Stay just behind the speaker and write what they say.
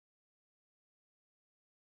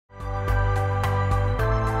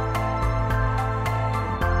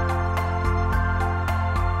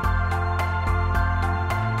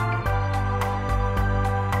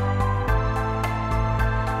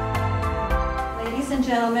ladies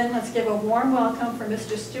and gentlemen, let's give a warm welcome for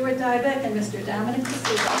Mr. Stuart Dybeck and Mr. Dominic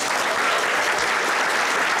D'Souza.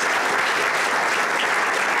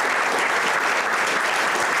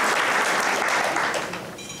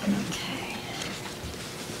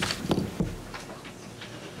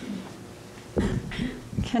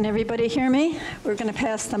 Can everybody hear me? We're going to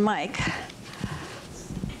pass the mic.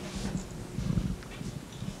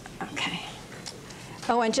 Okay.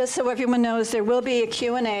 Oh, and just so everyone knows, there will be a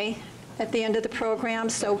Q&A at the end of the program,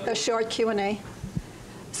 so a short Q&A,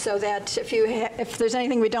 so that if there's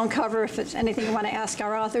anything we don't cover, if there's anything you want to ask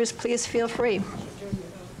our authors, please feel free.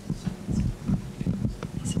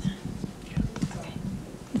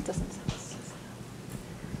 It doesn't sound.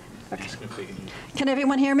 Okay. Can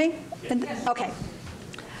everyone hear me? Okay.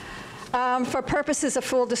 For purposes of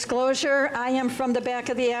full disclosure, I am from the back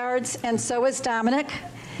of the yards, and so is Dominic.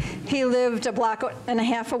 He lived a block and a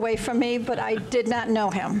half away from me, but I did not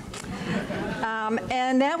know him.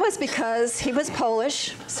 And that was because he was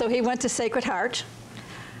Polish, so he went to Sacred Heart.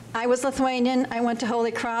 I was Lithuanian, I went to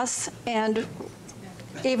Holy Cross, and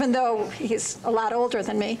even though he's a lot older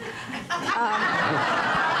than me,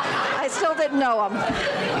 I still didn't know him.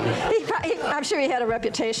 I'm sure he had a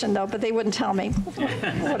reputation, though, but they wouldn't tell me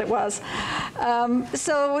what it was.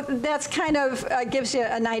 So that's kind of gives you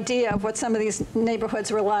an idea of what some of these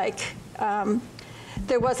neighborhoods were like.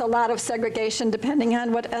 There was a lot of segregation depending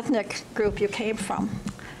on what ethnic group you came from.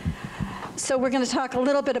 So we're going to talk a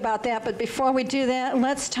little bit about that, but before we do that,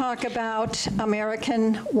 let's talk about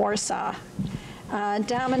American Warsaw.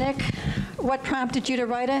 Dominic, what prompted you to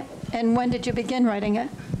write it, and when did you begin writing it?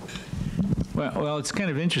 Well, it's kind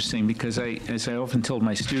of interesting because as I often told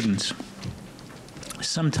my students,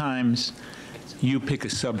 sometimes you pick a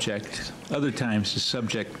subject, other times the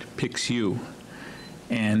subject picks you.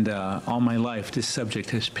 And all my life, this subject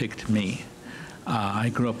has picked me. I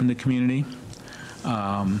grew up in the community.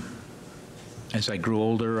 As I grew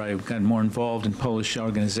older, I got more involved in Polish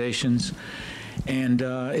organizations. And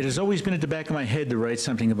it has always been at the back of my head to write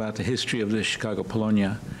something about the history of the Chicago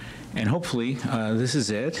Polonia. And hopefully, this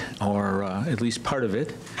is it, or at least part of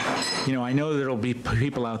it. You know, I know there'll be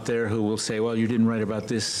people out there who will say, well, you didn't write about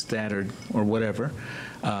this, that, or whatever.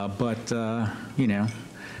 But you know,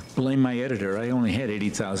 blame my editor. I only had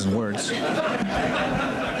 80,000 words.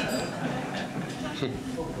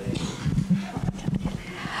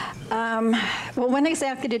 Well, when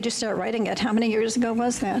exactly did you start writing it? How many years ago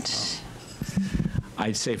was that?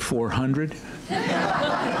 I'd say 400.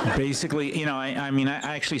 Basically, you know, I mean,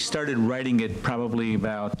 I actually started writing it probably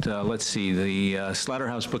about, let's see, the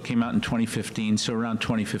Slaughterhouse book came out in 2015, so around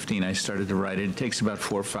 2015 I started to write it. It takes about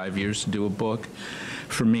 4 or 5 years to do a book,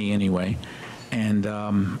 for me anyway. And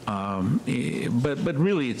but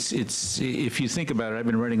really, it's if you think about it, I've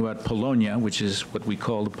been writing about Polonia, which is what we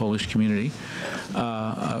call the Polish community,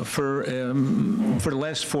 for the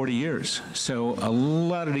last 40 years. So a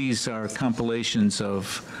lot of these are compilations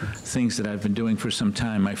of things that I've been doing for some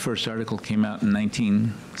time. My first article came out in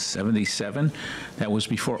 1977. That was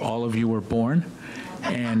before all of you were born.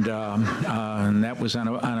 And that was on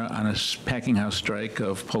a packing house strike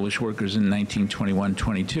of Polish workers in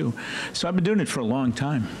 1921-22. So I've been doing it for a long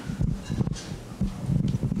time.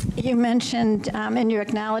 You mentioned in your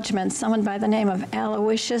acknowledgement someone by the name of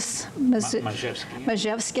Aloysius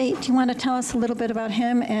Majewski. Do you want to tell us a little bit about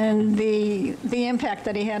him and the impact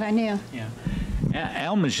that he had on you? Yeah.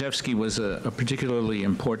 Al Majewski was a particularly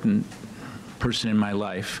important person in my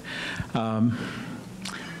life.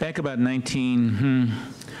 Back about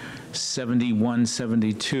 1971,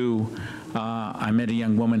 72, I met a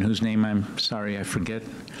young woman whose name I'm sorry I forget,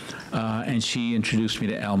 and she introduced me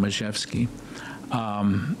to Al Majewski.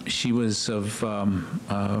 She was of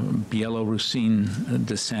Bielorusian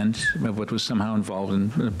descent, but was somehow involved in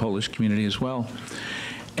the Polish community as well.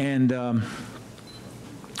 And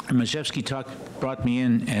Majewski brought me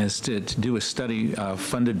in as to do a study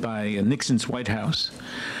funded by Nixon's White House.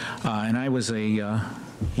 And I was a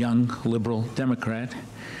young liberal Democrat,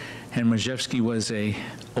 and Majewski was a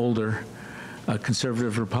older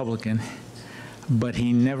conservative Republican, but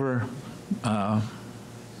he never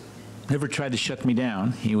tried to shut me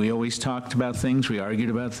down. We always talked about things, we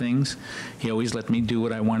argued about things. He always let me do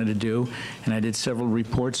what I wanted to do, and I did several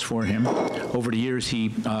reports for him. Over the years,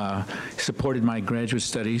 he supported my graduate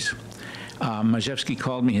studies. Majewski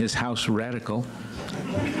called me his house radical.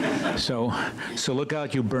 So look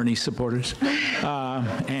out, you Bernie supporters.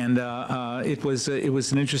 It was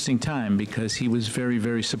an interesting time because he was very,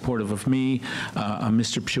 very supportive of me.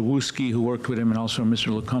 Mr. Pszewuski, who worked with him, and also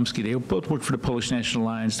Mr. Lukomsky, they both worked for the Polish National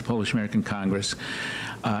Alliance, the Polish American Congress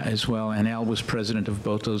as well, and Al was president of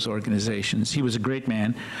both those organizations. He was a great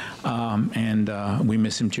man, and we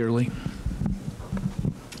miss him dearly.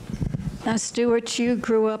 Now, Stuart, you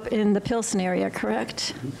grew up in the Pilsen area,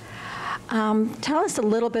 correct? Tell us a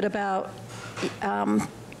little bit about the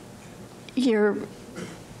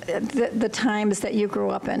times that you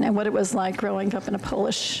grew up in and what it was like growing up in a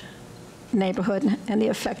Polish neighborhood and the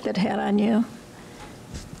effect it had on you.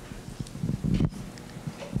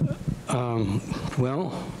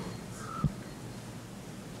 Well,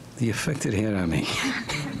 the effect it had on me.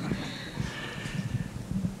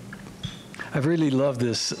 I've really loved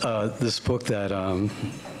this book that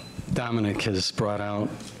Dominic has brought out,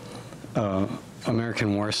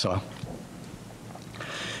 American Warsaw.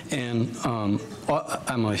 And I'm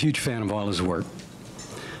a huge fan of all his work,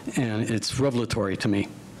 and it's revelatory to me.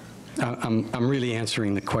 I'm really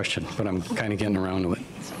answering the question, but I'm kind of getting around to it.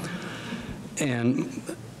 And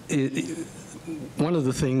one of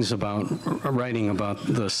the things about writing about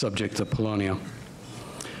the subject of Polonia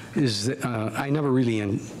is that I never really,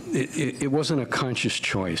 it wasn't a conscious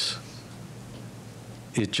choice.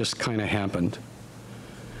 It just kind of happened.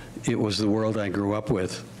 It was the world I grew up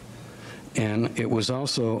with. And it was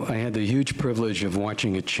also, I had the huge privilege of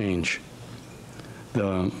watching it change.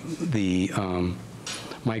 The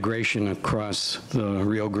migration across the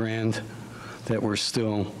Rio Grande that we're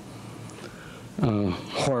still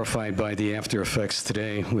horrified by the after effects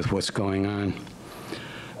today with what's going on.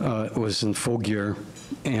 Was in full gear,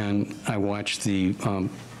 and I watched the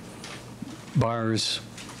bars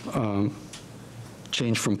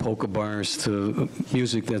change from polka bars to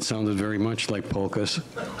music that sounded very much like polkas.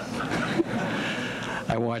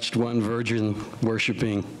 I watched one virgin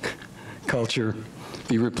worshiping culture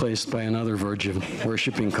be replaced by another virgin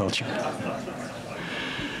worshiping culture.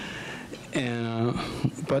 And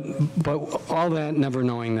but all that, never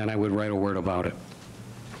knowing that I would write a word about it.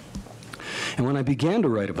 And when I began to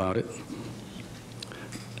write about it,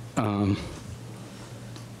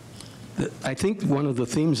 I think one of the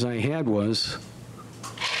themes I had was,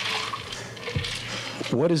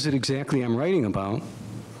 what is it exactly I'm writing about?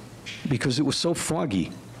 Because it was so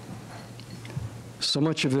foggy. So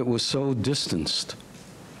much of it was so distanced.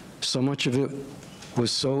 So much of it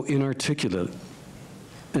was so inarticulate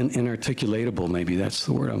and inarticulatable, maybe that's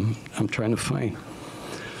the word I'm trying to find.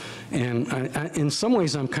 And in some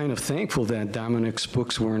ways, I'm kind of thankful that Dominic's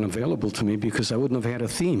books weren't available to me because I wouldn't have had a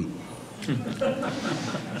theme.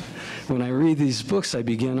 When I read these books, I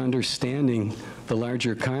begin understanding the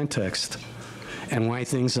larger context and why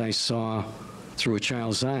things I saw through a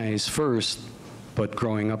child's eyes first, but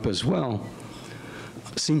growing up as well,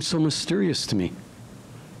 seem so mysterious to me.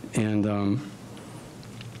 And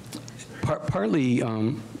partly,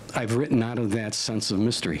 I've written out of that sense of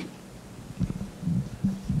mystery.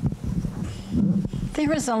 There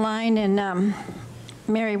was a line in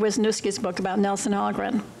Mary Wisniewski's book about Nelson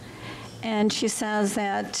Algren, and she says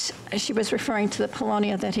that she was referring to the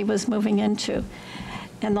Polonia that he was moving into.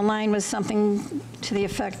 And the line was something to the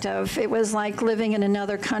effect of, it was like living in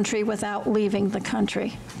another country without leaving the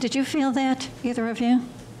country. Did you feel that, either of you?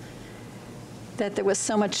 That there was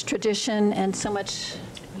so much tradition and so much...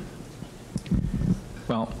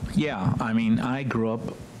 Well, yeah, I mean, I grew up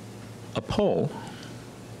a Pole.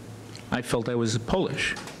 I felt I was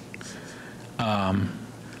Polish.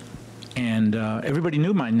 Everybody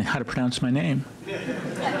knew how to pronounce my name.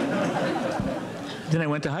 Then I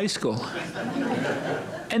went to high school,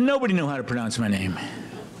 and nobody knew how to pronounce my name.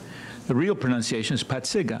 The real pronunciation is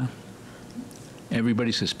Patsyga.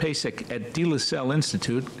 Everybody says Pasek. At De La Salle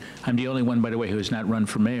Institute, I'm the only one, by the way, who has not run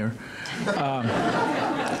for mayor.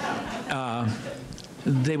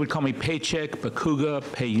 They would call me Paycheck, Pakuga,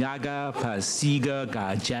 Payaga, Paziga,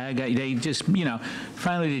 Gajaga. They just,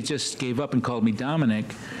 finally they just gave up and called me Dominic.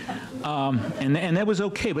 And that was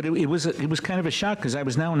okay, but it was kind of a shock because I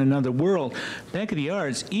was now in another world. Back at the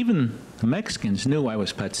Arts, even the Mexicans knew I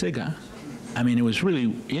was Patsyga. I mean, it was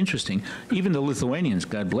really interesting. Even the Lithuanians,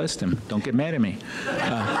 God bless them, don't get mad at me,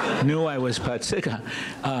 knew I was Patsyga.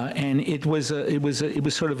 And it was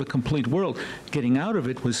sort of a complete world. Getting out of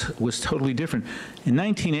it was totally different. In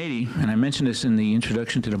 1980, and I mentioned this in the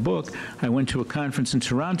introduction to the book, I went to a conference in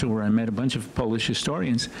Toronto where I met a bunch of Polish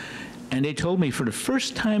historians, and they told me for the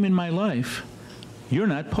first time in my life, you're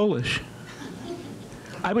not Polish.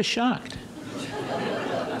 I was shocked.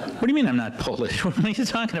 What do you mean I'm not Polish? What are you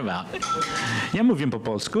talking about? Ja mówię po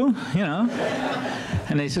polsku, you know.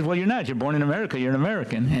 And they said, well, you're not. You're born in America. You're an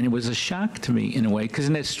American. And it was a shock to me in a way, because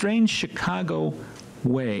in that strange Chicago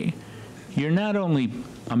way, you're not only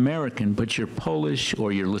American, but you're Polish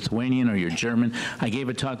or you're Lithuanian or you're German. I gave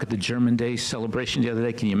a talk at the German Day celebration the other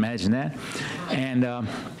day. Can you imagine that? And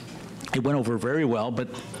it went over very well, but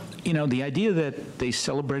you know, the idea that they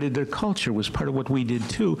celebrated their culture was part of what we did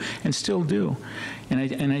too, and still do.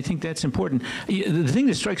 And I think that's important. The thing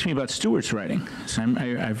that strikes me about Stewart's writing, so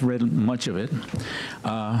I've read much of it,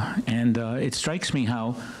 and it strikes me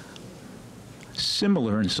how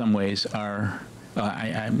similar in some ways are.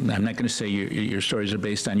 I'm not going to say your stories are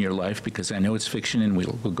based on your life, because I know it's fiction and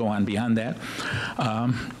we'll go on beyond that.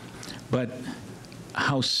 But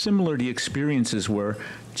how similar the experiences were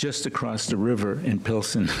just across the river in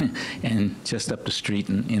Pilsen and just up the street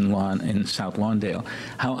in South Lawndale.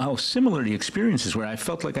 How similar the experiences were. I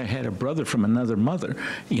felt like I had a brother from another mother.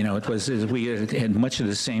 You know, we had much of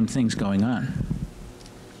the same things going on.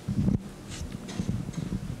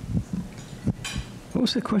 What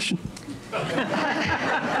was the question?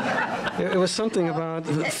 It was something about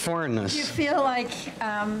foreignness. Do you feel like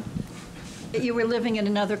you were living in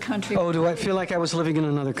another country? Oh, do I feel like I was living in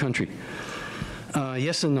another country?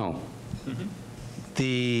 Yes and no.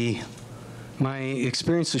 My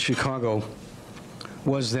experience in Chicago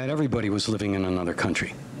was that everybody was living in another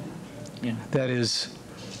country. Yeah. That is,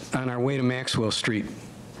 on our way to Maxwell Street,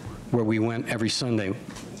 where we went every Sunday.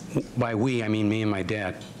 By we, I mean me and my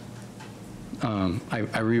dad.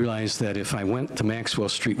 I realized that if I went to Maxwell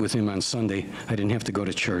Street with him on Sunday, I didn't have to go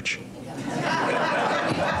to church.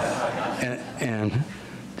 and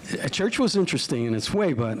church was interesting in its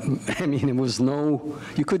way, but I mean, it was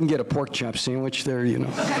you couldn't get a pork chop sandwich there, you know.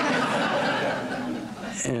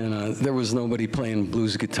 And there was nobody playing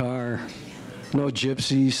blues guitar, no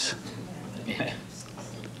gypsies.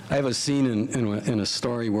 I have a scene in a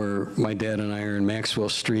story where my dad and I are in Maxwell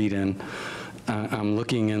Street, and I'm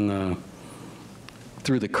looking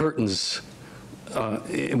through the curtains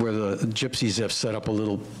where the gypsies have set up a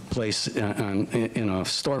little place in a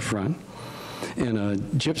storefront. And a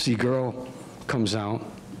gypsy girl comes out,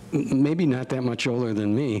 maybe not that much older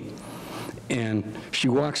than me, and she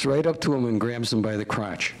walks right up to him and grabs him by the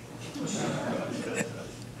crotch.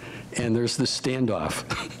 And there's this standoff.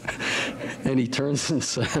 And he turns and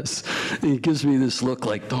says, he gives me this look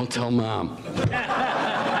like, don't tell Mom.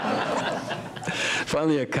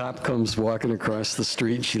 Finally, a cop comes walking across the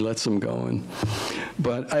street, and she lets him go.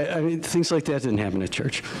 But I mean, things like that didn't happen at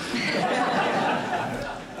church.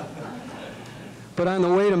 But on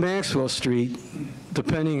the way to Maxwell Street,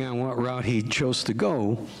 depending on what route he chose to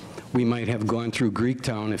go, we might have gone through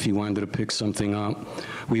Greektown if he wanted to pick something up.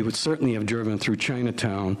 We would certainly have driven through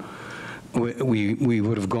Chinatown. We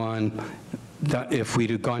would have gone, if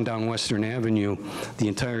we'd have gone down Western Avenue, the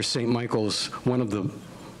entire St. Michael's, one of the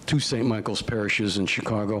 2 St. Michael's parishes in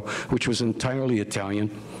Chicago, which was entirely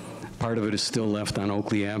Italian. Part of it is still left on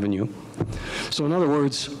Oakley Avenue. So in other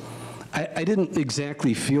words, I didn't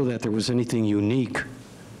exactly feel that there was anything unique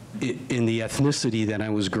in the ethnicity that I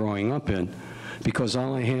was growing up in, because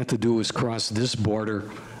all I had to do was cross this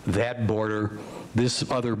border, that border, this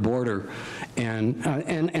other border, and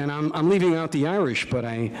I'm leaving out the Irish, but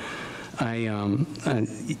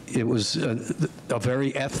it was a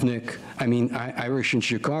very ethnic. I mean, Irish in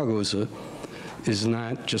Chicago is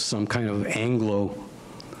not just some kind of Anglo.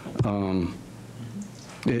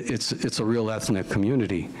 It's a real ethnic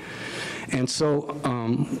community. And so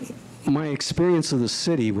my experience of the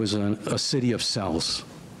city was a city of cells.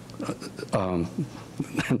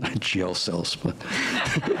 Not jail cells, but...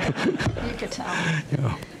 You could tell.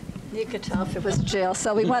 Yeah. You could tell if it was a jail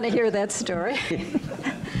cell. We want to hear that story.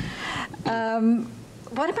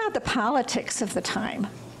 What about the politics of the time?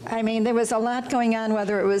 I mean, there was a lot going on,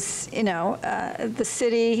 whether it was, you know, the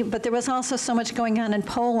city, but there was also so much going on in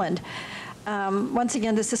Poland. Once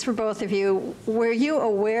again, this is for both of you. Were you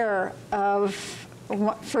aware of,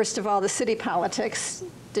 first of all, the city politics?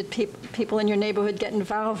 Did people in your neighborhood get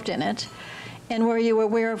involved in it? And were you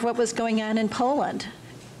aware of what was going on in Poland?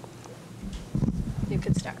 You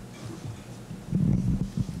could start.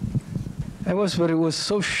 I was, but it was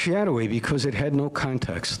so shadowy because it had no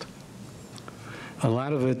context. A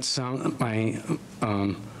lot of it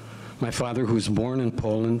my father, who was born in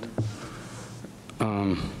Poland,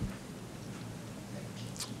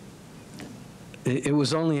 it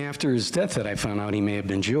was only after his death that I found out he may have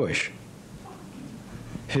been Jewish.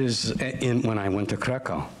 When I went to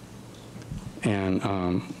Krakow and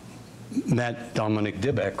met Dominik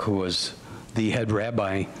Dybek, who was the head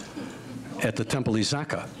rabbi at the Temple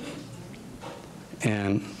Izaka.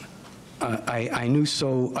 And I knew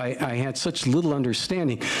so, I had such little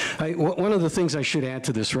understanding. One of the things I should add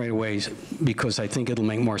to this right away, is, because I think it'll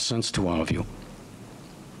make more sense to all of you.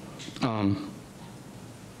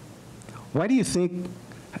 Why do you think,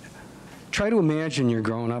 try to imagine you're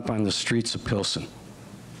growing up on the streets of Pilsen,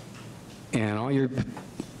 and all your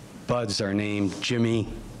buds are named Jimmy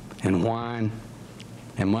and Juan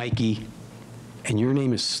and Mikey, and your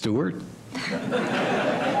name is Stewart?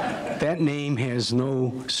 That name has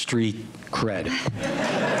no street cred.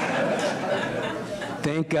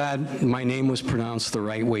 Thank God my name was pronounced the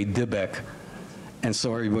right way, Dibek, and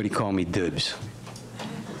so everybody called me Dibs.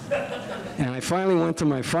 And I finally went to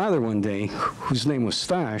my father one day, whose name was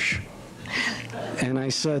Stash, and I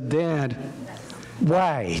said, Dad,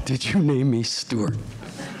 why did you name me Stewart?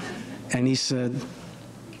 And he said,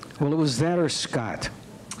 well, it was that or Scott.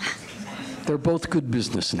 They're both good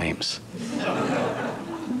business names.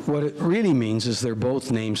 What it really means is they're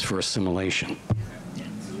both names for assimilation.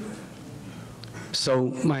 So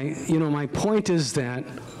my point is that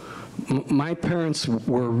my parents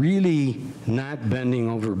were really not bending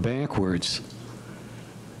over backwards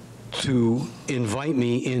to invite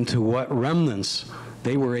me into what remnants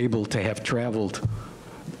they were able to have traveled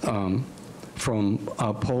from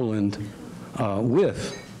Poland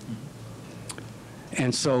with.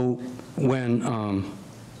 And so when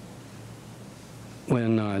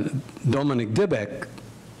Dominik Dibek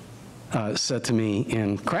said to me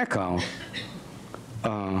in Krakow,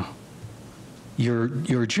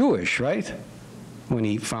 you're Jewish, right? When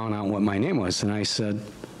he found out what my name was. And I said,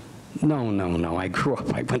 no, I grew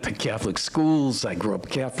up, I went to Catholic schools, I grew up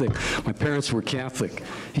Catholic, my parents were Catholic.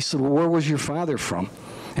 He said, well, where was your father from?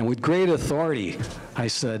 And with great authority, I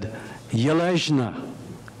said, Yelezhna.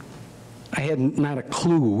 I had not a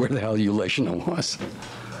clue where the hell Yelezhna was.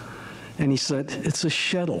 And he said, it's a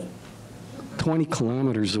shtetl, 20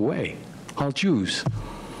 kilometers away, all Jews.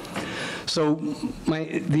 So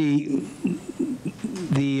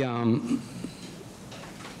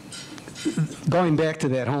going back to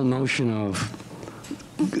that whole notion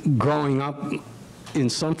of growing up in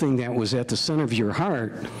something that was at the center of your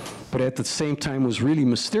heart, but at the same time was really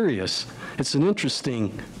mysterious, it's an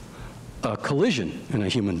interesting collision in a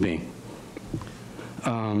human being.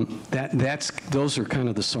 Those are kind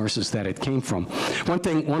of the sources that it came from.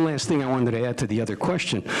 One last thing I wanted to add to the other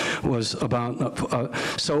question was about,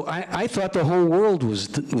 so I thought the whole world was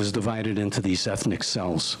divided into these ethnic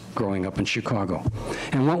cells growing up in Chicago.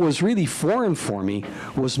 And what was really foreign for me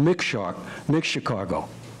was mixed Chicago.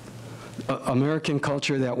 American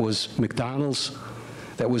culture that was McDonald's,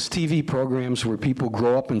 that was TV programs where people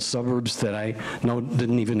grow up in suburbs that I know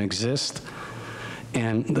didn't even exist.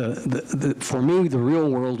 And for me, the real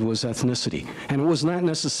world was ethnicity. And it was not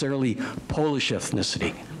necessarily Polish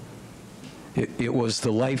ethnicity. It was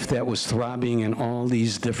the life that was throbbing in all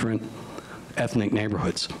these different ethnic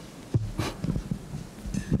neighborhoods.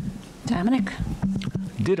 Dominic?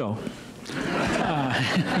 Ditto.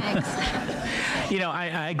 You know,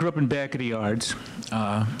 I grew up in back of the yards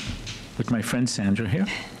with my friend Sandra here.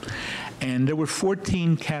 And there were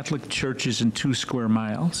 14 Catholic churches in 2 square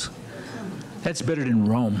miles. That's better than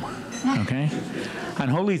Rome, okay? On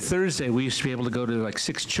Holy Thursday, we used to be able to go to like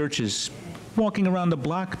 6 churches, walking around the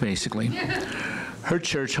block, basically. Her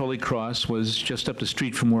church, Holy Cross, was just up the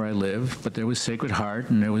street from where I live, but there was Sacred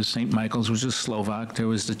Heart, and there was St. Michael's, which was Slovak. There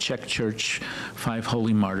was the Czech Church, 5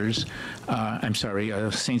 Holy Martyrs.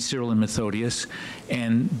 St. Cyril and Methodius.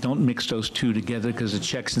 And don't mix those two together, because the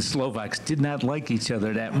Czechs and Slovaks did not like each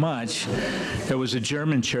other that much. There was a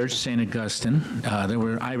German church, St. Augustine. There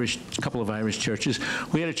were a couple of Irish churches.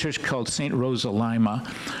 We had a church called St. Rosa Lima.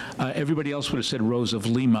 Everybody else would have said Rose of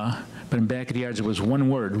Lima, but in back of the yards it was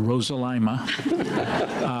one word, Rosa Lima.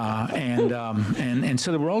 And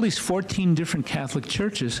so there were all these 14 different Catholic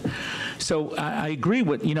churches. So I agree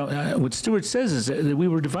with, what Stuart says is that we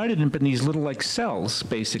were divided up in these little like cells,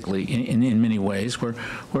 basically, in many ways, where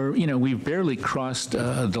we barely crossed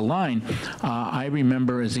the line. I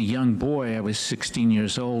remember as a young boy, I was 16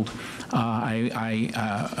 years old, I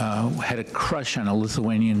had a crush on a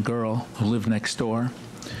Lithuanian girl who lived next door.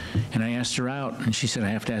 And I asked her out, and she said, I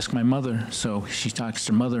have to ask my mother. So she talks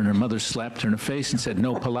to her mother, and her mother slapped her in the face and said,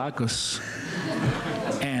 no Polakos.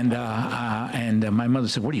 And my mother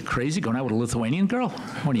said, what are you, crazy, going out with a Lithuanian girl?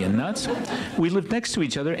 What are you, nuts? We lived next to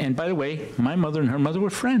each other, and by the way, my mother and her mother were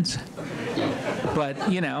friends. But,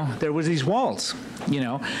 there was these walls,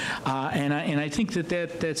 and I think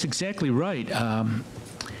that's exactly right.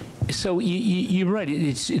 So you're right.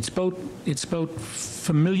 It's both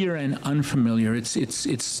familiar and unfamiliar.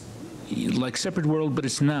 It's like separate world, but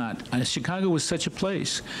it's not. Chicago was such a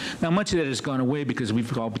place. Now, much of that has gone away because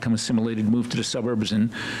we've all become assimilated, moved to the suburbs,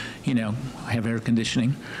 and, you know, have air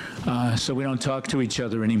conditioning. So we don't talk to each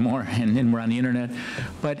other anymore, and we're on the internet.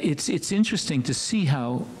 But it's interesting to see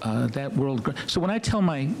how that world. So when I tell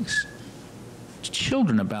my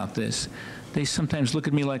children about this, they sometimes look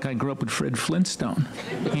at me like I grew up with Fred Flintstone,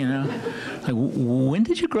 you know? Like, when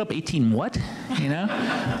did you grow up? 18 what? You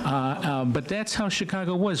know? But that's how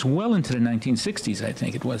Chicago was well into the 1960s, I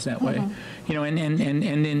think it was that way. You know, and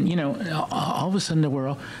then, you know, all of a sudden there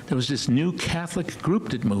was this new Catholic group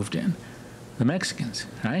that moved in, the Mexicans,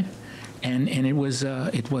 right? And it was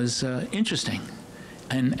interesting.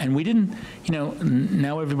 And we didn't, you know,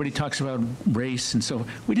 now everybody talks about race and so,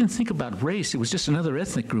 we didn't think about race. It was just another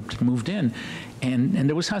ethnic group that moved in. And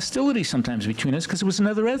there was hostility sometimes between us because it was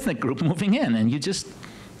another ethnic group moving in, and you just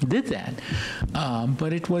did that.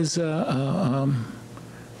 But it was a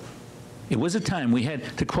time. We had,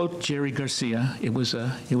 to quote Jerry Garcia, it was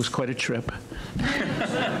quite a trip.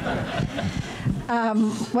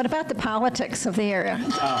 What about the politics of the area?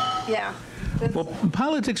 Yeah. Well,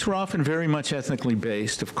 politics were often very much ethnically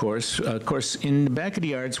based, of course. In the back of the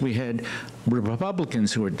yards, we had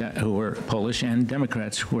Republicans who were Polish and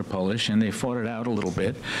Democrats who were Polish, and they fought it out a little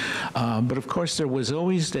bit. But of course, there was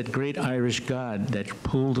always that great Irish god that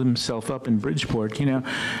pulled himself up in Bridgeport, you know,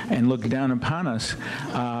 and looked down upon us.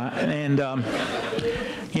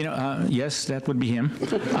 You know, yes, that would be him.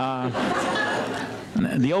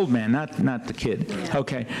 The old man, not the kid. Yeah.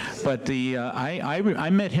 Okay, but I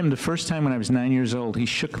met him the first time when I was 9 years old. He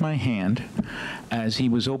shook my hand as he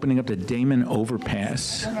was opening up the Damon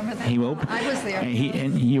overpass. I remember that. I was there.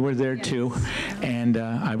 And you were there too. And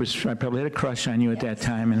I probably had a crush on you at that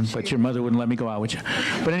time, but your mother wouldn't let me go out with you.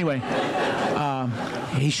 But anyway,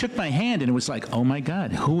 he shook my hand, and it was like, oh my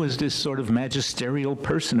God, who was this sort of magisterial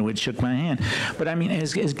person who had shook my hand? But I mean,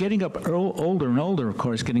 as getting up older and older, of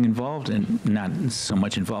course, getting involved in, not so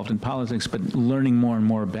much involved in politics, but learning more and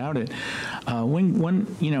more about it. When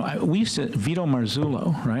you know, we used to, Vito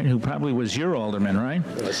Marzullo, right, who probably was your alderman, right?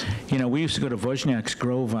 Yes. You know, we used to go to Wozniak's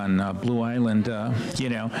Grove on Blue Island, you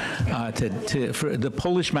know, for the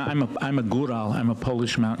Polish, I'm a Góral, I'm a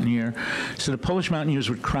Polish mountaineer. So the Polish mountaineers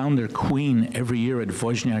would crown their queen every year at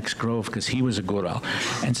Wozniak's Grove because he was a Góral.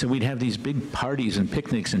 And so we'd have these big parties and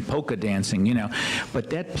picnics and polka dancing, you know. But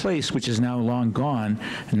that place, which is now long gone,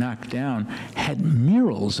 knocked down, had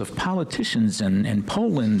murals of politicians and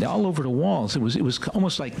Poland all over the walls. It was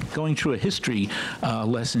almost like going through a history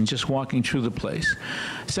lesson, just walking through the place.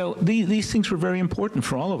 So these things were very important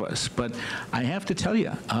for all of us. But I have to tell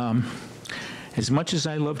you, as much as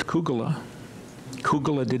I loved Kugela,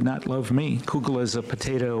 Kugela did not love me. Kugela is a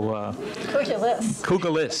potato.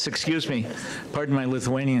 Kugelis, excuse me. Pardon my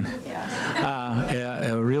Lithuanian.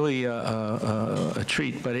 Yeah. Really a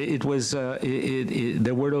treat, but it was,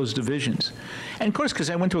 there were those divisions. And of course,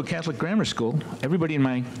 because I went to a Catholic grammar school, everybody in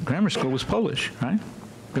my grammar school was Polish, right?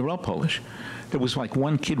 They were all Polish. There was like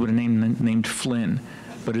one kid with a name named Flynn.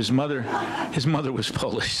 But his mother was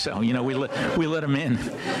Polish, so, you know, we let him in,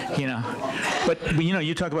 you know. But you know,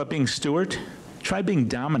 you talk about being Stuart. Try being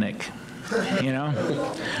Dominic, you know?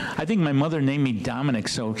 I think my mother named me Dominic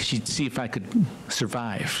so she'd see if I could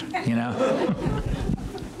survive, you know?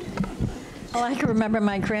 Well, I can remember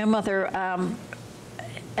my grandmother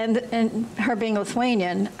and her being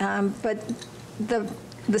Lithuanian, but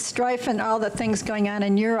the strife and all the things going on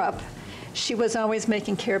in Europe, she was always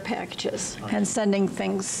making care packages and sending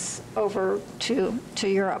things over to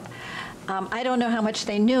Europe. I don't know how much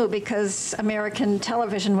they knew because American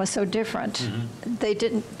television was so different. Mm-hmm. They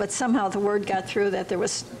didn't, but somehow the word got through that there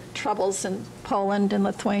was troubles in Poland and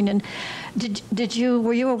Lithuania.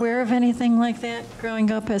 Were you aware of anything like that growing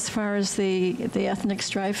up as far as the ethnic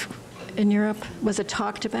strife in Europe? Was it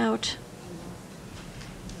talked about?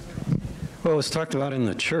 Well, it was talked about in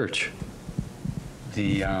the church.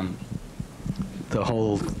 The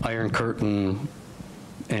whole Iron Curtain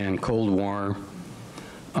and Cold War.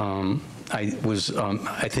 I was,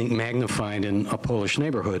 I think, magnified in a Polish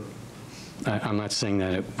neighborhood. I'm not saying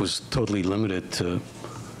that it was totally limited to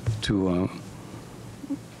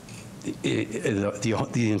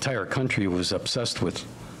the entire country was obsessed with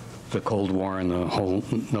the Cold War and the whole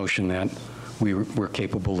notion that we were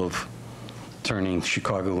capable of turning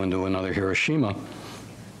Chicago into another Hiroshima.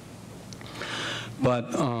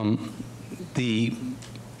 But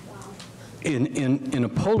in a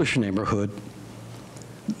Polish neighborhood,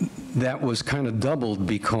 that was kind of doubled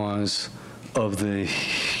because of the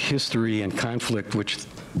history and conflict which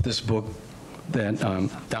this book that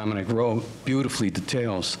Dominic wrote beautifully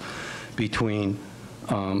details between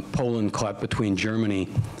Poland caught between Germany,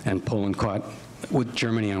 and Poland caught with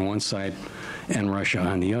Germany on one side and Russia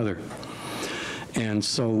on the other. And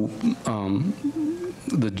so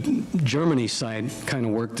the Germany side kind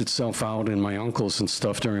of worked itself out in my uncles and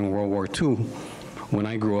stuff during World War II. When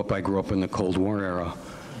I grew up in the Cold War era.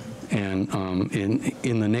 And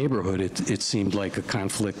in the neighborhood, it seemed like a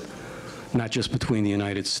conflict, not just between the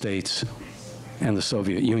United States and the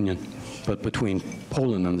Soviet Union, but between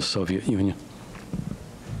Poland and the Soviet Union.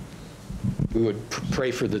 We would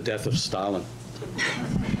pray for the death of Stalin.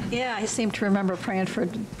 Yeah, I seem to remember praying for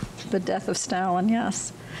the death of Stalin,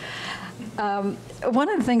 yes. One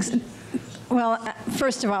of the things, well,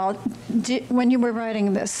 first of all, when you were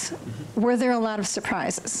writing this, were there a lot of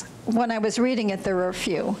surprises? When I was reading it, there were a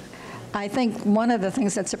few. I think one of the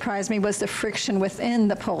things that surprised me was the friction within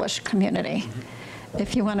the Polish community.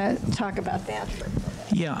 If you want to talk about that.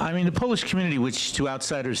 Yeah, I mean, the Polish community, which to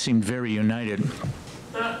outsiders seemed very united,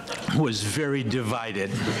 was very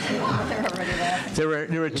divided.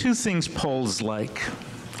 There are two things Poles like: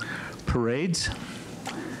 parades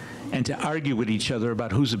and to argue with each other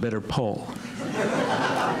about who's a better Pole.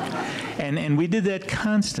 And we did that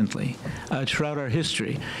constantly throughout our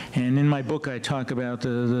history. And in my book, I talk about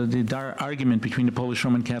the argument between the Polish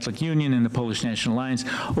Roman Catholic Union and the Polish National Alliance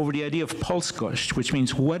over the idea of Polskość, which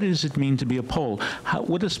means what does it mean to be a Pole?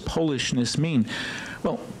 What does Polishness mean?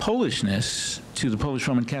 Well, Polishness to the Polish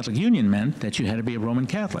Roman Catholic Union meant that you had to be a Roman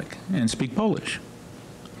Catholic and speak Polish.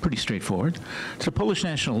 Pretty straightforward. To the Polish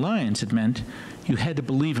National Alliance, it meant you had to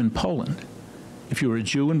believe in Poland. If you were a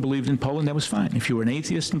Jew and believed in Poland, that was fine. If you were an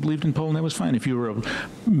atheist and believed in Poland, that was fine. If you were a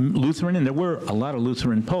Lutheran, and there were a lot of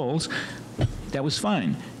Lutheran Poles, that was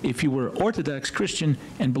fine. If you were Orthodox Christian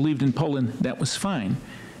and believed in Poland, that was fine.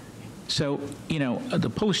 So, you know, the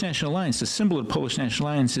Polish National Alliance, the symbol of the Polish National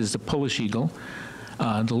Alliance is the Polish eagle,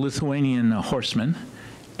 the Lithuanian horseman,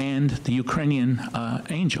 and the Ukrainian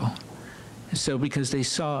angel. So because they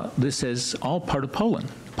saw this as all part of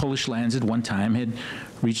Poland. Polish lands at one time had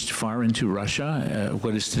reached far into Russia,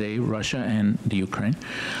 what is today Russia and the Ukraine,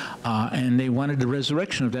 and they wanted the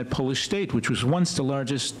resurrection of that Polish state, which was once the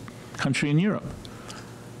largest country in Europe.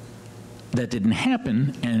 That didn't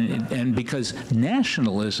happen, and because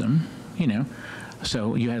nationalism, you know,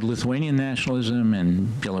 so you had Lithuanian nationalism and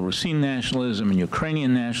Belarusian nationalism and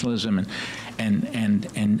Ukrainian nationalism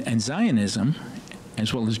and Zionism,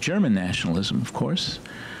 as well as German nationalism, of course,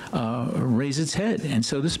 raised its head. And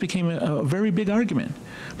so this became a very big argument.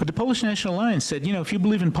 But the Polish National Alliance said, you know, if you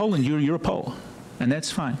believe in Poland, you're a Pole, and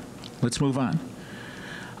that's fine. Let's move on.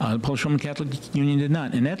 The Polish Roman Catholic Union did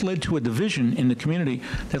not. And that led to a division in the community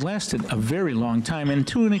that lasted a very long time. And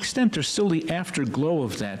to an extent, there's still the afterglow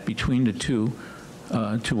of that between the two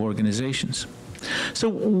organizations. So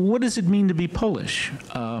what does it mean to be Polish?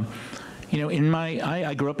 You know,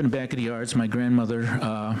 I grew up in the back of the yards. My grandmother,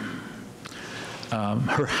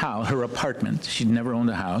 her apartment, she'd never owned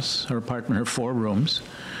a house, her apartment, her 4 rooms,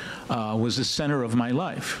 was the center of my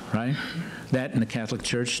life, right? That and the Catholic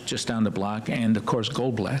Church just down the block, and of course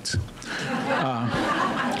Goldblatt's.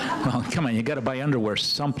 Well, come on, you got to buy underwear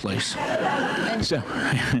someplace.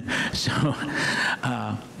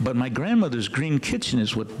 But my grandmother's green kitchen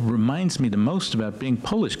is what reminds me the most about being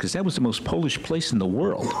Polish, because that was the most Polish place in the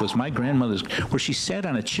world, was my grandmother's, where she sat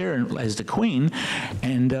on a chair as the queen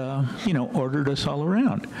and, you know, ordered us all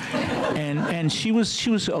around. And she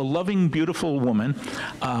was a loving, beautiful woman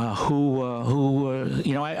who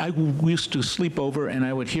you know, we used to sleep over, and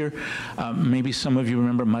I would hear, maybe some of you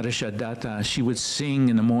remember Marysia Data. She would sing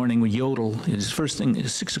in the morning, would yodel. His first thing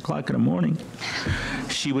is 6 o'clock in the morning.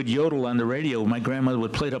 She would yodel on the radio. My grandmother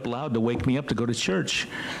would play it up loud to wake me up to go to church,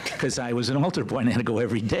 because I was an altar boy and I had to go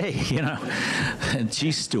every day, you know.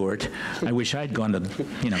 Gee, Stuart, I wish I'd gone to,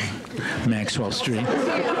 you know, Maxwell Street.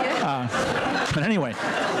 But anyway,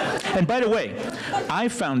 and by the way, I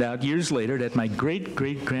found out years later that my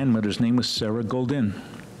great-great-grandmother's name was Sarah Goldin.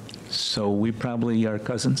 So we probably are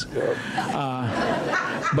cousins.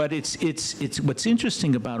 But it's what's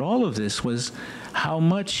interesting about all of this was how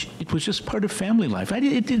much it was just part of family life.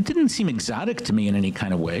 It didn't seem exotic to me in any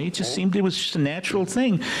kind of way. It just seemed it was just a natural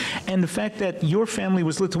thing. And the fact that your family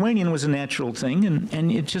was Lithuanian was a natural thing, and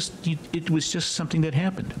it was just something that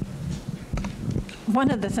happened.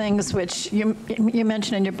 One of the things which you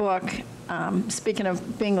mentioned in your book, speaking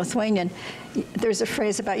of being Lithuanian, there's a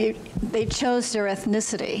phrase about they chose their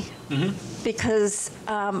ethnicity, because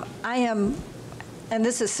I am, and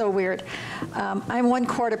this is so weird, I'm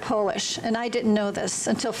 1/4 Polish, and I didn't know this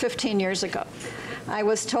until 15 years ago. I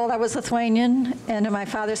was told I was Lithuanian, and on my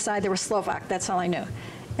father's side, they were Slovak. That's all I knew.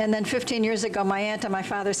 And then 15 years ago, my aunt on my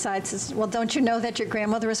father's side says, well, don't you know that your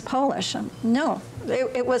grandmother is Polish? No,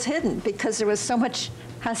 it was hidden because there was so much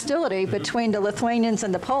hostility between the Lithuanians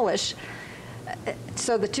and the Polish.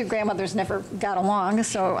 So the two grandmothers never got along,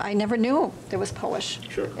 so I never knew there was Polish.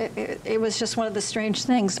 Sure. It was just one of the strange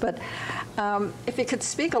things. But if you could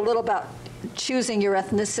speak a little about choosing your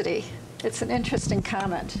ethnicity, it's an interesting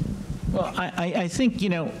comment. Well, I think,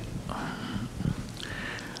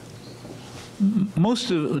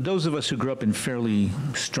 most of those of us who grew up in fairly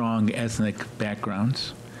strong ethnic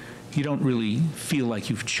backgrounds, you don't really feel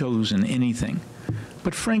like you've chosen anything.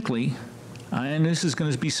 But frankly, and this is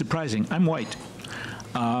going to be surprising, I'm white.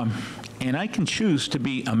 And I can choose to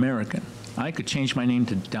be American. I could change my name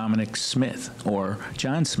to Dominic Smith or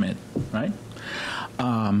John Smith, right?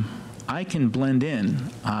 I can blend in.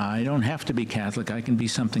 I don't have to be Catholic. I can be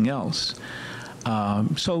something else.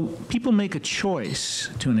 So people make a choice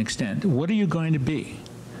to an extent. What are you going to be?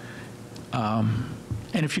 And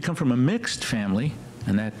if you come from a mixed family,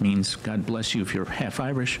 and that means God bless you if you're half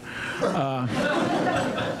Irish, I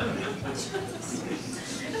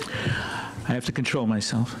have to control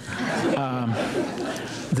myself,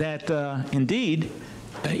 that indeed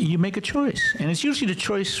you make a choice. And it's usually the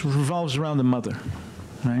choice revolves around the mother,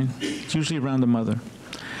 right? It's usually around the mother.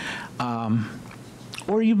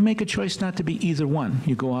 Or you make a choice not to be either one.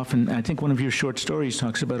 You go off, and I think one of your short stories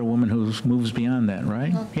talks about a woman who moves beyond that,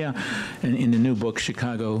 right? Mm-hmm. Yeah, and in the new book,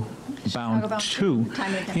 Chicago Bound 2,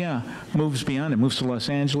 yeah, moves beyond it, moves to Los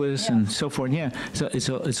Angeles and so forth. Yeah, so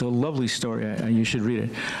it's a lovely story. You should read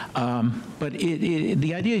it. But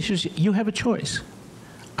the idea is just you have a choice.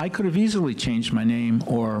 I could have easily changed my name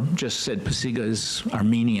or just said Pasiga is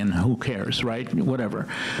Armenian. Who cares, right? Whatever.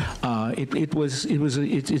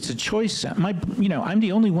 It's a choice. I'm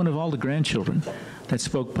the only one of all the grandchildren that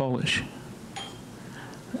spoke Polish.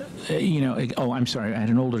 Oh, I'm sorry. I had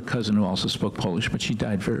an older cousin who also spoke Polish, but she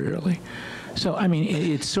died very early. So I mean,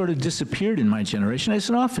 it sort of disappeared in my generation, as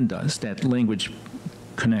it often does. That language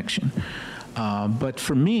connection. But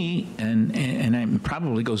for me, and it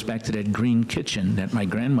probably goes back to that green kitchen that my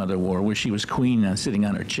grandmother wore, where she was queen sitting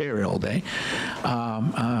on her chair all day,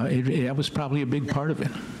 that was probably a big part of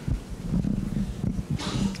it.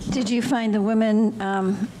 Did you find the women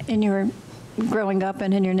in your growing up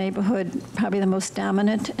and in your neighborhood probably the most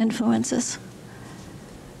dominant influences?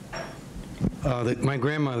 My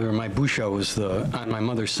grandmother, my busha, on my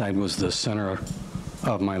mother's side, was the center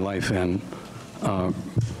of my life, and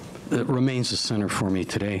it remains the center for me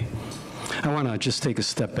today. I want to just take a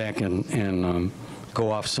step back and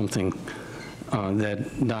go off something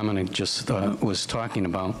that Dominic just was talking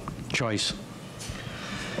about, choice.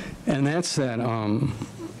 And that's that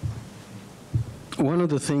one of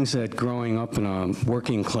the things that growing up in a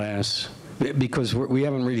working class, because we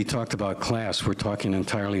haven't really talked about class, we're talking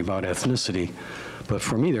entirely about ethnicity, but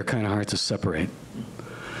for me they're kind of hard to separate.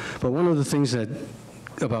 But one of the things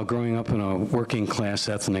about growing up in a working class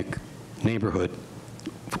ethnic neighborhood,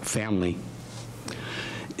 family,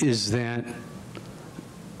 is that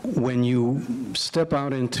when you step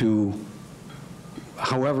out into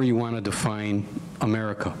however you want to define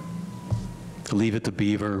America, to Leave It to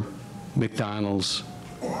Beaver, McDonald's,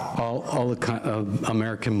 all the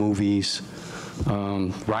American movies,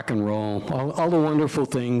 rock and roll, all the wonderful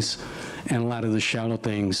things, and a lot of the shallow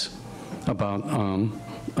things about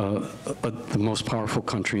the most powerful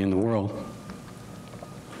country in the world.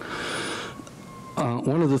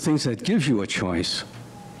 One of the things that gives you a choice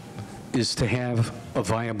is to have a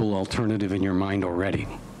viable alternative in your mind already.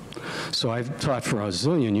 So I've taught for a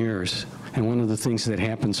zillion years, and one of the things that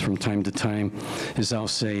happens from time to time is I'll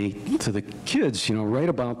say to the kids, write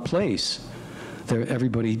about place.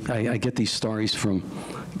 I get these stories from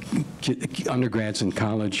undergrads in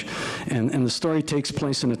college, and the story takes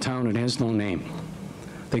place in a town that has no name.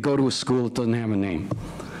 They go to a school that doesn't have a name.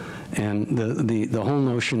 And the whole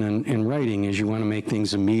notion in writing is you want to make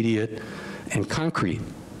things immediate and concrete.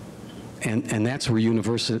 And that's where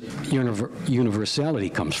universality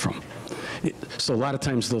comes from. So a lot of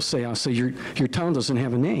times I'll say, your town doesn't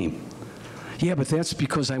have a name. Yeah, but that's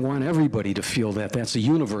because I want everybody to feel that that's a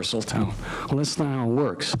universal town. Well, that's not how it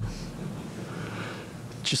works.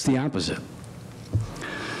 Just the opposite.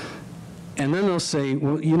 And then they'll say,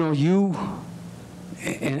 well,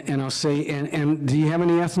 and I'll say, and do you have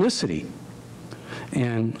any ethnicity?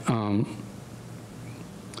 And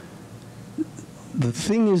the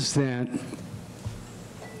thing is that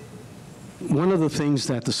one of the things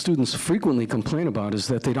that the students frequently complain about is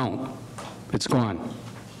that they don't. It's gone.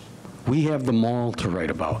 We have the mall to write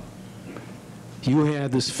about. You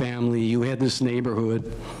had this family, you had this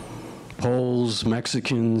neighborhood, Poles,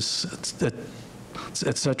 Mexicans,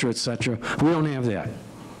 et cetera, et cetera. We don't have that.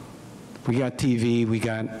 We got TV, we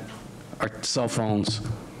got our cell phones.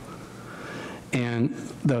 And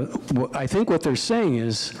I think what they're saying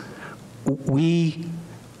is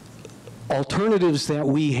alternatives that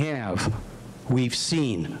we have, we've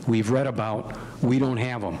seen, we've read about, we don't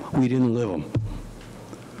have them. We didn't live them.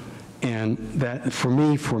 And that, for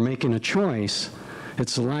me, for making a choice,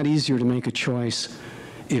 it's a lot easier to make a choice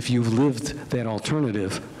if you've lived that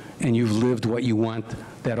alternative and you've lived what you want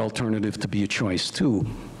that alternative to be a choice too.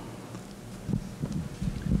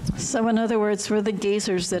 So in other words, we're the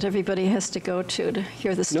geezers that everybody has to go to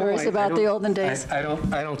hear the stories about the olden days. I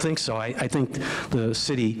don't think so. I think the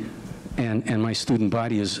city and my student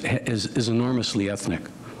body is enormously ethnic.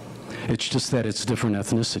 It's just that it's different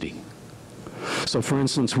ethnicity. So for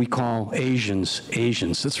instance, we call Asians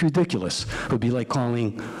Asians. It's ridiculous. It would be like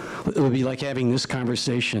having this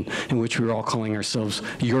conversation in which we're all calling ourselves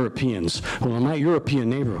Europeans. Well, in my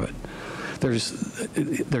European neighborhood, there's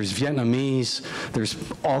Vietnamese, there's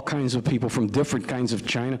all kinds of people from different kinds of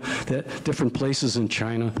China, different places in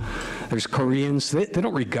China. There's Koreans. They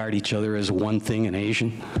don't regard each other as one thing in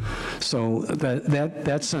Asian. So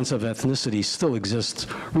that sense of ethnicity still exists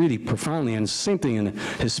really profoundly, and the same thing in the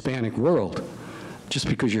Hispanic world. Just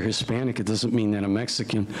because you're Hispanic, it doesn't mean that a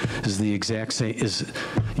Mexican is the exact same.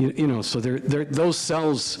 So those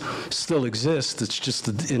cells still exist. It's just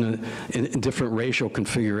in different racial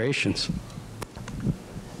configurations.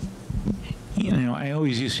 You know, I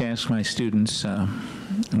always used to ask my students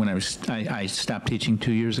when I stopped teaching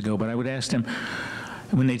 2 years ago, but I would ask them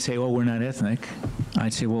when they'd say, "Oh, we're not ethnic,"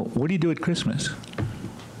 I'd say, "Well, what do you do at Christmas?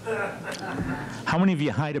 How many of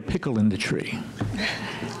you hide a pickle in the tree?"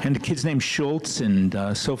 And the kids named Schultz and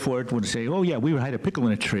so forth would say, "Oh yeah, we would hide a pickle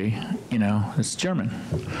in a tree. You know, it's German.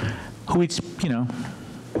 Who eats, you know,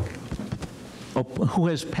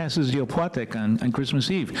 who passes the opłatek on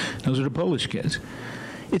Christmas Eve? Those are the Polish kids."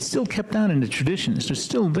 It's still kept on in the traditions. They're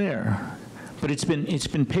still there, but it's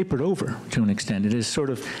been papered over to an extent. It has sort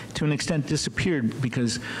of, to an extent, disappeared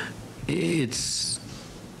because it's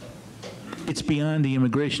beyond the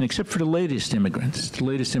immigration, except for the latest immigrants. The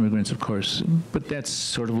latest immigrants, of course, but that's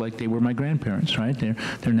sort of like they were my grandparents, right?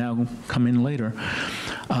 They're now come in later.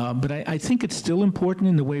 But I think it's still important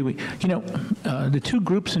in the way we, you know, the two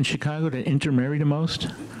groups in Chicago that intermarry the most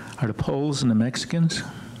are the Poles and the Mexicans.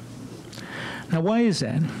 Now, why is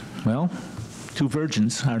that? Well, two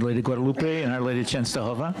virgins, Our Lady Guadalupe and Our Lady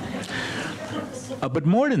Częstochowa. But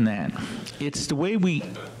more than that, it's the way we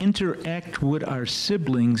interact with our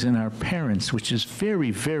siblings and our parents, which is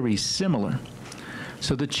very, very similar.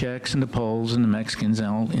 So the Czechs and the Poles and the Mexicans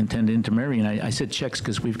all intend to intermarry. And I said Czechs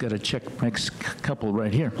because we've got a Czech-Mex couple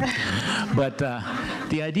right here. But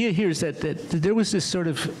the idea here is that there was this sort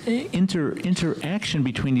of interaction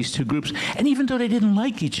between these two groups. And even though they didn't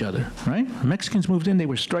like each other, right? The Mexicans moved in, they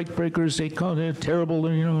were strike breakers, they called it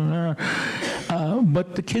terrible, you know.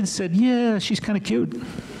 But the kids said, yeah, she's kind of cute.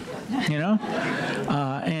 You know,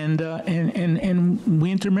 and we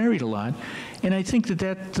intermarried a lot, and I think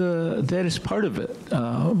that is part of it.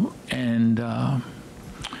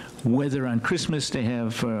 Whether on Christmas they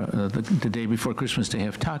have the day before Christmas they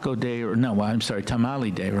have Taco Day, or no, I'm sorry, Tamale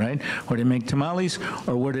Day, right? Or they make tamales,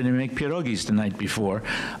 or whether they make pierogies the night before.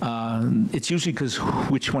 It's usually because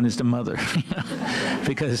which one is the mother,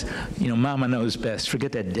 because you know, Mama knows best.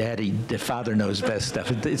 Forget that daddy, the father knows best stuff.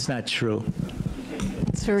 It's not true.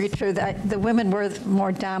 It's very true. The women were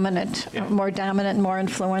more dominant, more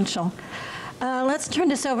influential. Let's turn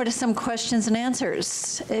this over to some questions and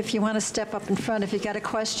answers. If you want to step up in front, if you got a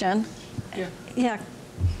question. Yeah.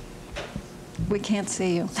 We can't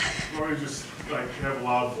see you. Or just like have a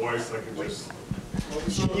loud voice, I can just.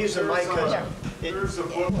 You should use the mic There's a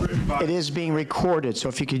book written by. it is being recorded, so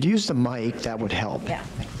if you could use the mic, that would help. Yeah.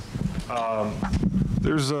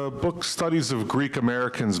 There's a book, Studies of Greek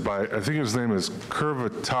Americans, by, I think his name is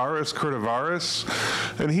Kurtavaris,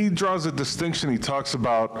 and he draws a distinction. He talks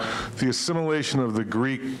about the assimilation of the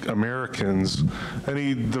Greek Americans, and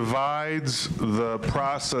he divides the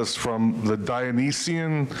process from the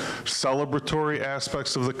Dionysian celebratory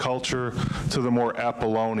aspects of the culture to the more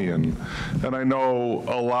Apollonian. And I know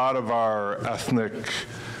a lot of our ethnic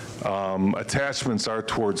attachments are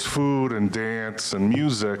towards food and dance and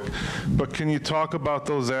music, but can you talk about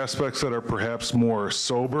those aspects that are perhaps more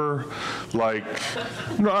sober? Like,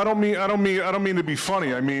 no, I don't mean to be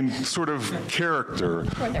funny. I mean sort of character,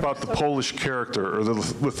 about the Polish character or the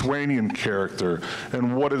Lithuanian character,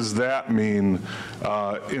 and what does that mean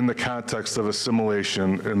in the context of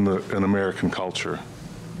assimilation in American culture?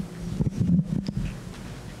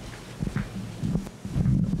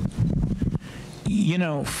 You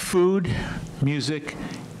know, food music,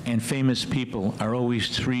 and famous people are always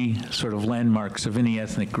three sort of landmarks of any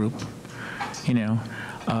ethnic group, you know.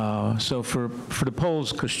 So for the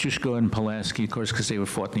Poles, Kosciuszko and Pulaski, of course, because they were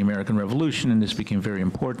fought in the American Revolution, and this became very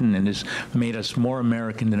important, and this made us more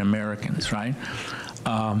American than Americans, right?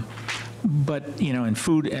 But, you know, in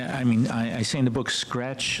food, I mean, I say in the book,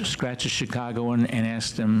 scratch a Chicagoan and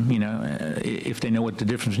ask them, you know, if they know what the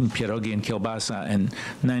difference between pierogi and kielbasa, and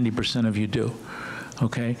 90% of you do.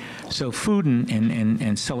 Okay, so food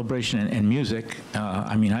and celebration and music.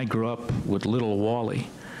 I mean, I grew up with Little Wally.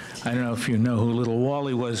 I don't know if you know who Little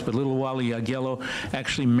Wally was, but Little Wally Yagello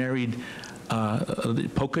actually married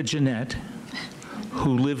Polka Jeanette,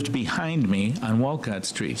 who lived behind me on Walcott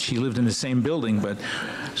Street. She lived in the same building, but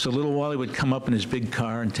so Little Wally would come up in his big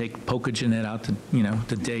car and take Polka Jeanette out to, you know,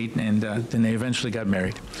 to date, and then they eventually got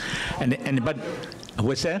married. But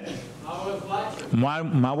what's that?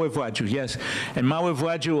 Małe Władziu, yes. And Małe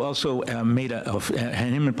Władziu also made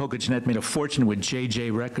him and Polka Jeanette made a fortune with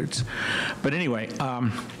JJ Records. But anyway,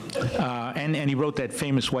 and he wrote that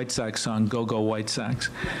famous White Sox song, Go Go White Sox.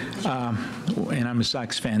 And I'm a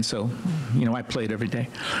Sox fan, so, you know, I play it every day.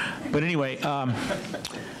 But anyway,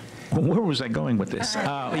 where was I going with this?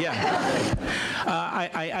 I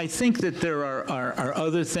think that there are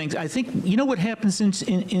other things. I think, you know what happens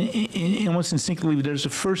in almost instinctively, there's a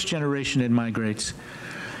first generation that migrates,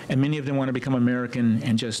 and many of them want to become American,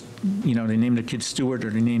 and just, you know, they name their kid Stuart or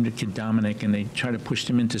they name their kid Dominic, and they try to push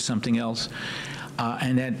them into something else.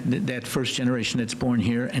 And that first generation that's born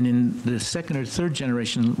here, and then the second or third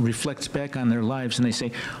generation reflects back on their lives, and they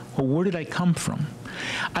say, well, where did I come from?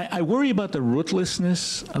 I worry about the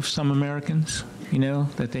rootlessness of some Americans, you know,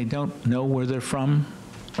 that they don't know where they're from.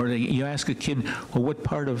 Or you ask a kid, well, what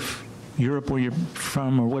part of Europe were you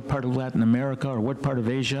from, or what part of Latin America, or what part of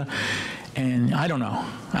Asia? And I don't know.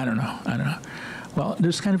 Well,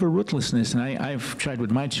 there's kind of a rootlessness, and I've tried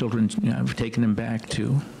with my children, you know, I've taken them back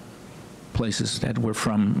to places that we're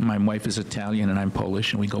from. My wife is Italian and I'm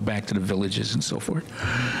Polish, and we go back to the villages and so forth.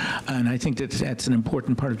 And I think that's an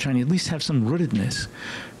important part of trying to at least have some rootedness,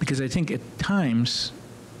 because I think at times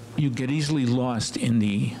you get easily lost in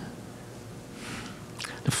the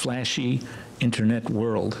flashy internet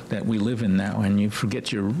world that we live in now, and you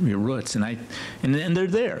forget your roots. And they're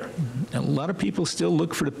there. A lot of people still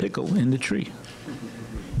look for the pickle in the tree. Do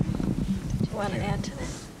you want to add to that?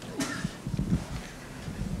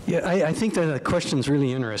 Yeah, I think that the question's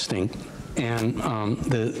really interesting,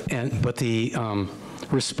 but the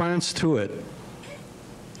response to it,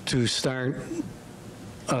 to start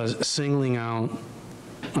singling out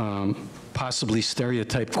possibly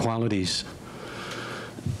stereotyped qualities,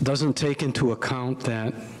 doesn't take into account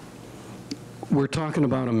that we're talking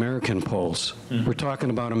about American Poles. Mm-hmm. We're talking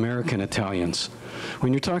about American Italians.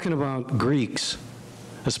 When you're talking about Greeks,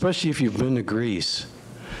 especially if you've been to Greece,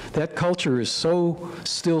 that culture is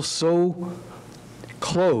still so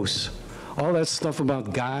close. All that stuff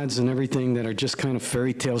about gods and everything that are just kind of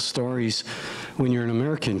fairy tale stories when you're an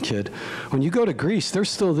American kid. When you go to Greece, they're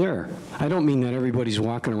still there. I don't mean that everybody's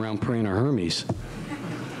walking around praying to Hermes,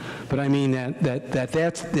 but I mean that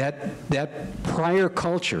prior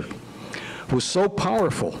culture was so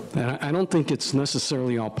powerful, and I don't think it's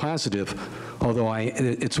necessarily all positive, although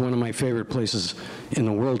it's one of my favorite places in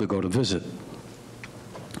the world to go to visit.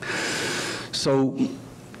 So,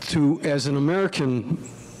 as an American,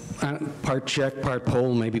 part Czech, part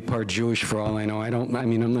Pole, maybe part Jewish for all I know. I'm not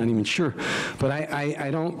even sure. But I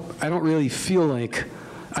don't really feel like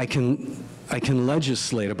I can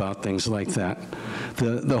legislate about things like that.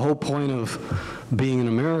 The whole point of being an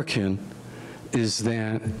American is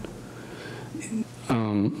that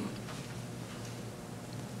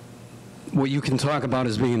what you can talk about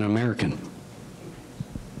is being an American.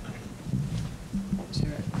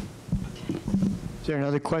 Is there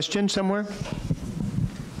another question somewhere?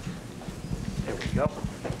 There we go.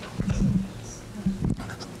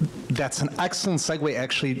 That's an excellent segue,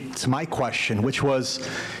 actually, to my question, which was,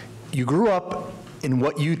 you grew up in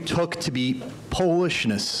what you took to be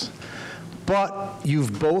Polishness, but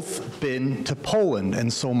you've both been to Poland.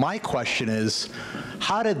 And so my question is,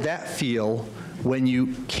 how did that feel when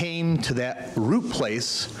you came to that root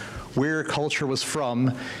place where your culture was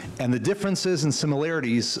from, and the differences and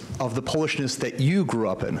similarities of the Polishness that you grew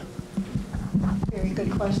up in? Very good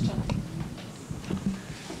question.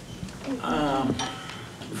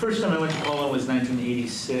 The first time I went to Poland was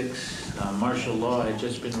 1986. Martial law had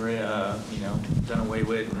just been, done away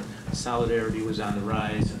with, and solidarity was on the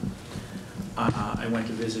rise. And, I went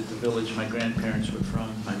to visit the village my grandparents were from,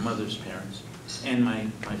 my mother's parents, and my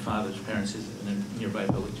father's parents in a nearby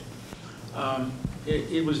village.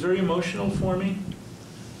 It was very emotional for me.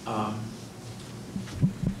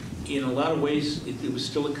 in a lot of ways, it was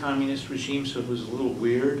still a communist regime, so it was a little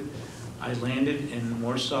weird. I landed in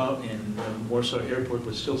Warsaw, and Warsaw Airport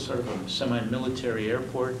was still sort of a semi-military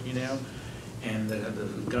airport, you know. And the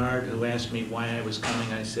guard who asked me why I was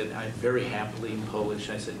coming, I said, I very happily in Polish.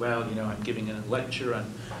 I said, well, you know, I'm giving a lecture at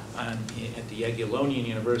the Jagiellonian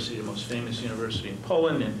University, the most famous university in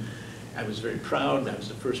Poland, and I was very proud. I was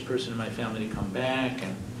the first person in my family to come back,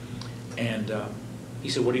 and he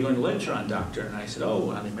said, what are you going to lecture on, doctor? And I said,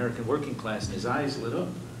 oh, on the American working class, and his eyes lit up.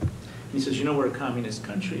 And he says, you know, we're a communist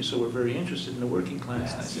country, so we're very interested in the working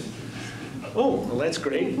class. And I said, oh, well, that's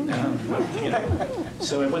great. You know.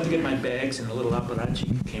 So I went to get my bags, and a little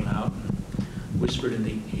apparatchik came out and whispered in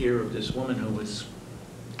the ear of this woman who was,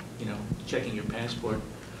 you know, checking your passport.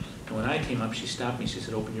 And when I came up, she stopped me. She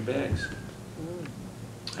said, open your bags.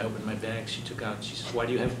 I opened my bags. She took out, she says, why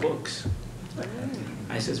do you have books?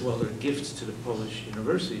 I says, well, they're gifts to the Polish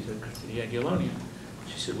university, to the Jagiellonian.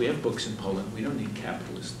 She said, we have books in Poland. We don't need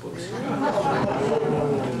capitalist books.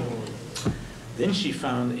 Then she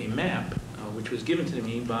found a map, which was given to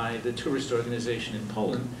me by the tourist organization in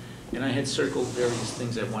Poland, and I had circled various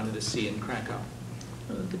things I wanted to see in Krakow.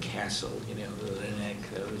 The castle, you know, the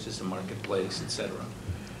Rynek, which is a marketplace, etc.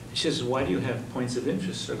 She says, why do you have points of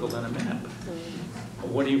interest circled on a map?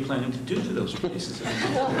 What are you planning to do to those places?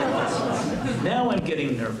 Now I'm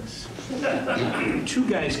getting nervous. Two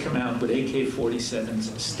guys come out with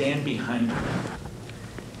AK-47s, stand behind me,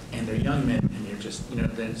 and they're young men, and they're just, you know,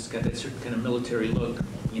 they've got that certain kind of military look,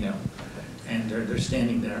 you know, and they're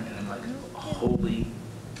standing there, and I'm like, holy,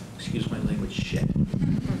 excuse my language, shit.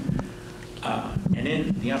 And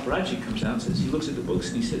then the apparatchik comes out and says, he looks at the books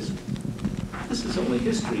and he says, this is only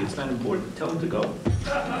history, it's not important, tell him to go.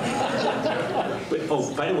 But,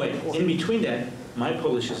 oh, by the way, in between that, my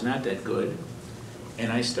Polish is not that good,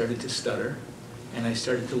 and I started to stutter, and I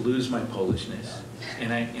started to lose my Polishness.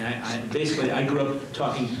 And I basically, I grew up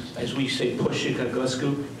talking, as we say, po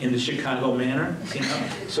Chicagosku, in the Chicago manner, you know?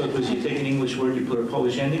 So it was, you take an English word, you put a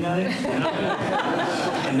Polish ending on it, you know?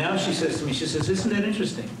 And now she says to me, she says, isn't that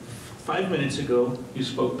interesting? 5 minutes ago, you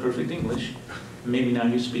spoke perfect English. Maybe now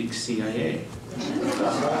you speak CIA.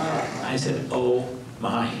 I said, oh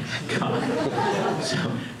my God.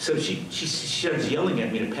 So she starts yelling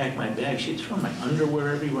at me to pack my bag. She had thrown my underwear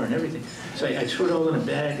everywhere and everything. So I threw it all in the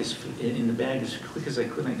bag as quick as I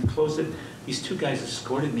could. I closed it. These two guys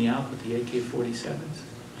escorted me out with the AK-47s.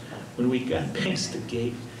 When we got past the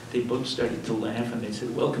gate, they both started to laugh, and they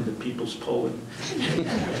said, welcome to People's Poland.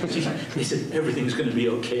 They said, everything's going to be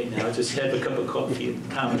okay now. Just have a cup of coffee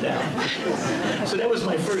and calm down. So that was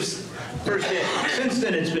my first day. Since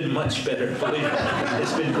then, it's been much better. Believe me,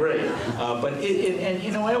 it's been great. But and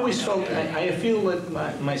you know, I always felt, I feel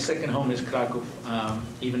that my second home is Krakow,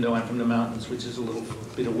 even though I'm from the mountains, which is a little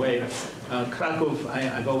bit away. Krakow,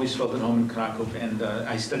 I've always felt at home in Krakow, and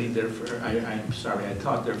I studied there I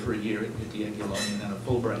taught there for a year at the Jagiellonian and a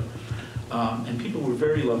Fulbright. And people were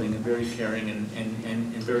very loving and very caring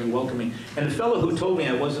and very welcoming. And the fellow who told me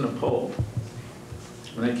I wasn't a Pole,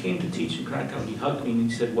 when I came to teach in Krakow, he hugged me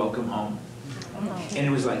and he said, welcome home. And it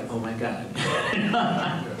was like, oh my God.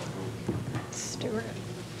 Stuart.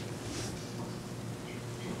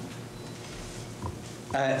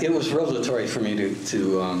 It was revelatory for me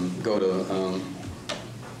to go to,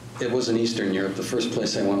 it was in Eastern Europe. The first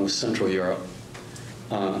place I went was Central Europe.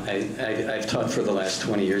 I've taught for the last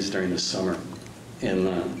 20 years during the summer in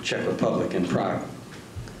the Czech Republic, in Prague.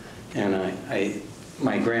 And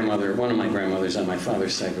my grandmother, one of my grandmothers on my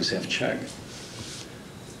father's side was half Czech.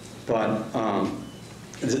 But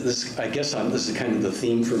I guess this is kind of the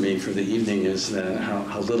theme for me for the evening, is that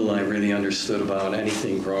how little I really understood about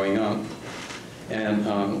anything growing up. And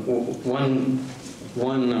one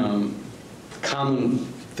common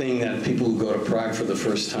thing that people who go to Prague for the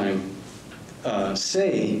first time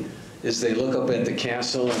say is they look up at the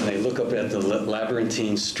castle and they look up at the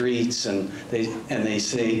labyrinthine streets and they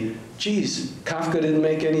say, geez, Kafka didn't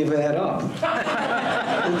make any of that up.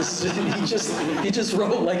 he just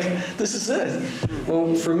wrote like, this is it.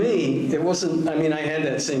 Well, for me, it wasn't, I mean, I had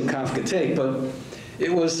that same Kafka take, but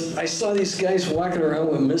it was, I saw these guys walking around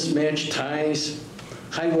with mismatched ties,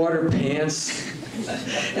 high water pants,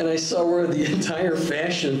 and I saw where the entire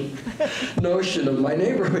fashion notion of my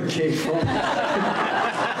neighborhood came from.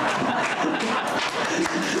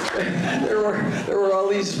 There were all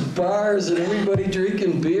these bars and everybody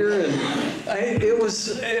drinking beer, and I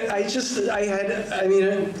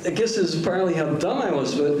guess it's partly how dumb I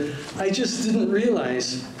was, but I just didn't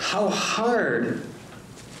realize how hard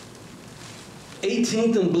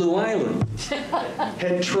 18th and Blue Island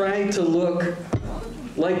had tried to look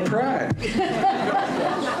like Prague.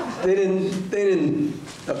 They didn't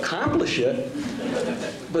accomplish it,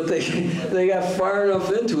 but they got far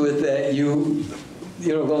enough into it that you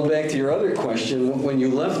know, going back to your other question, when you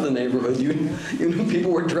left the neighborhood, you knew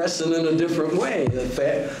people were dressing in a different way.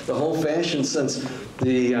 The whole fashion sense,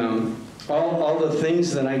 all the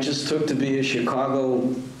things that I just took to be a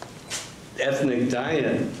Chicago ethnic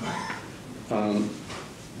diet.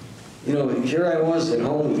 You know, here I was at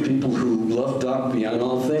home with people who loved duck beyond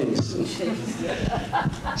all things.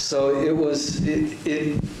 So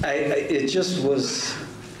it just was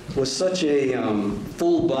such a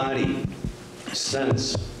full body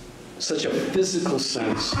sense, such a physical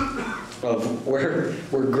sense of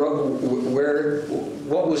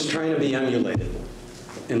what was trying to be emulated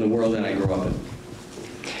in the world that I grew up in.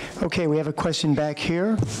 Okay, we have a question back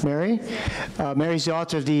here. Mary? Mary's the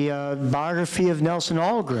author of the biography of Nelson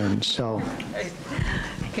Algren, so.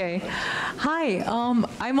 Okay. Hi,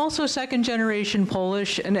 I'm also second generation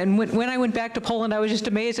Polish, and when I went back to Poland, I was just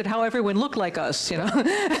amazed at how everyone looked like us, you know?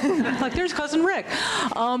 Like, there's Cousin Rick.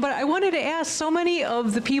 But I wanted to ask, so many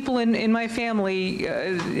of the people in my family,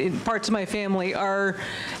 in parts of my family,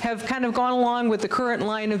 have kind of gone along with the current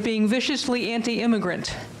line of being viciously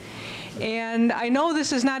anti-immigrant. And I know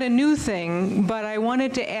this is not a new thing, but I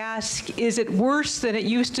wanted to ask, is it worse than it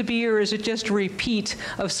used to be, or is it just a repeat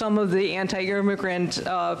of some of the anti-immigrant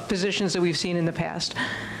positions that we've seen in the past?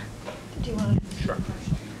 Do you want to? Sure.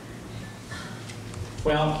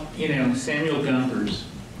 Well, you know, Samuel Gompers,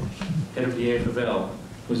 head of the AFL,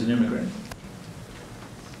 was an immigrant.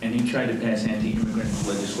 And he tried to pass anti-immigrant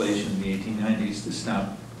legislation in the 1890s to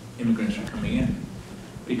stop immigrants from coming in,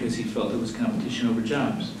 because he felt there was competition over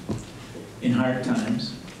jobs. In hard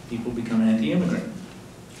times, people become anti-immigrant.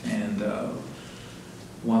 And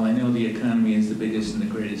while I know the economy is the biggest and the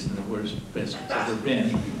greatest and the worst, best it's ever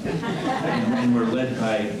been, and we're led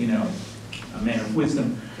by, you know, a man of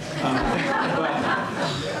wisdom,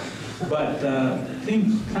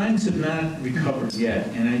 times have not recovered yet.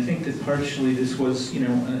 And I think that partially this was, you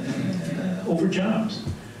know, over jobs.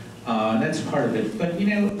 That's part of it. But, you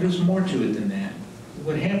know, there's more to it than that.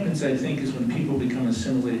 What happens, I think, is when people become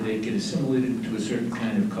assimilated, they get assimilated into a certain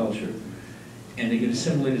kind of culture, and they get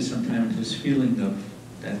assimilated sometimes into this feeling of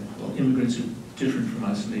that, well, immigrants are different from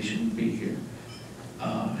us and they shouldn't be here.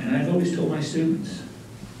 And I've always told my students,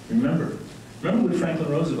 remember what Franklin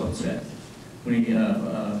Roosevelt said when he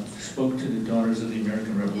spoke to the daughters of the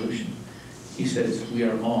American Revolution. He says, we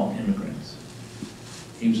are all immigrants.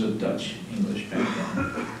 He was of Dutch English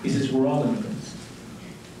background. He says, we're all immigrants.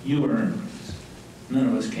 You are immigrants. None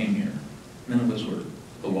of us came here. None of us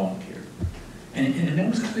belonged here. And that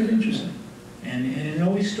was kind of interesting. And it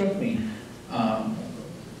always struck me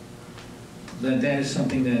that is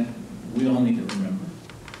something that we all need to remember.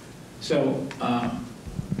 So,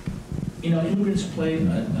 you know, immigrants play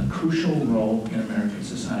a crucial role in American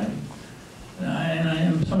society.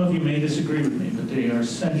 And some of you may disagree with me, but they are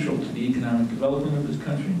central to the economic development of this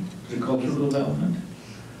country, to the cultural development.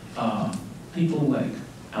 People like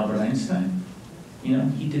Albert Einstein, you know,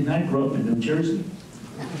 he did not grow up in New Jersey.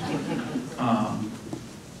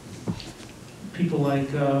 People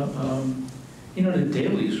like, you know, the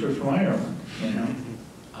Dailies were from Ireland, you know.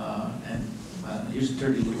 Here's a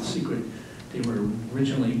dirty little secret. They were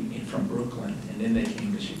originally from Brooklyn, and then they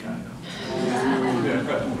came to Chicago.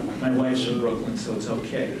 My wife's from Brooklyn, so it's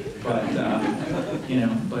okay. But, you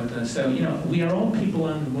know, so, you know, we are all people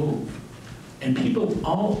on the move. And people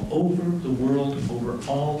all over the world, over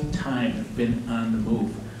all time, have been on the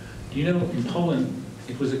move. You know, in Poland,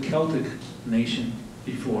 it was a Celtic nation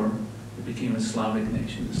before it became a Slavic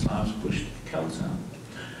nation. The Slavs pushed the Celts out.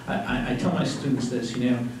 I tell my students this,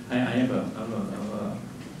 you know, I have a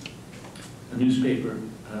newspaper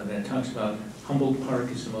that talks about Humboldt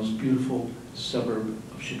Park is the most beautiful suburb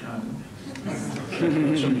of Chicago.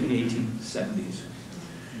 It's from the 1870s.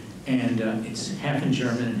 And it's half in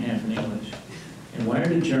German and half in English. And why are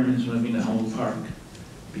the Germans moving to Humboldt Park?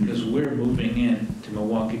 Because we're moving in to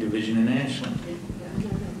Milwaukee Division and Ashland.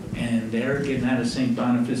 And they're getting out of St.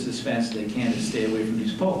 Boniface as fast as they can to stay away from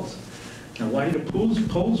these Poles. Now, why do the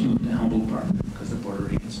Poles move to Humboldt Park? Because the Puerto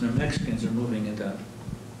Ricans and the Mexicans are moving into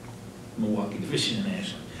Milwaukee Division and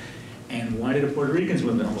Ashland. And why do the Puerto Ricans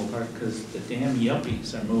move to Humboldt Park? Because the damn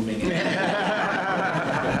yuppies are moving in.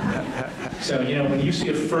 So, you know, when you see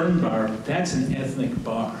a Fern bar, that's an ethnic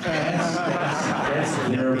bar. That's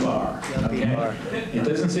their bar. Okay? It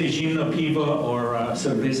doesn't say Gimno Pivo or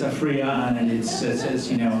Cerveza Fria on it. It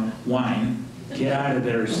says, you know, wine. Get out of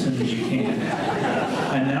there as soon as you can.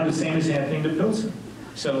 And now the same is happening to Pilsen.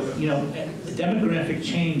 So, you know, demographic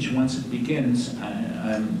change, once it begins,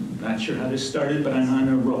 I'm not sure how this started, but I'm on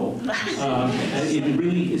a roll. It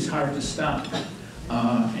really is hard to stop.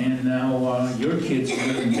 And now your kids are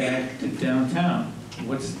moving back to downtown.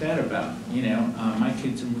 What's that about? You know, my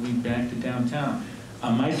kids are moving back to downtown.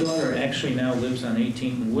 My daughter actually now lives on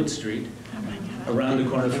 18th and Wood Street, around the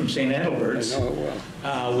corner from St. Adalbert's,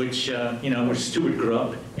 which, you know, where Stuart grew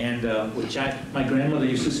up, and which my grandmother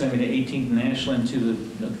used to send me to 18th and Ashland to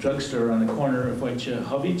the drugstore on the corner of which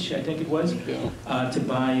Hovich, I think it was, to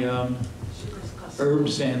buy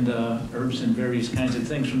herbs and various kinds of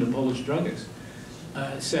things from the Polish druggist.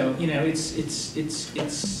 So, you know, it's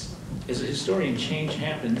as a historian, change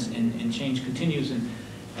happens and change continues,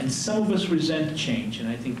 and some of us resent change, and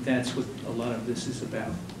I think that's what a lot of this is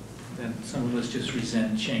about, that some of us just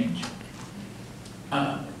resent change.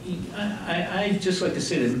 I just like to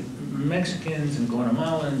say that Mexicans and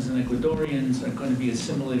Guatemalans and Ecuadorians are going to be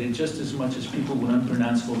assimilated just as much as people with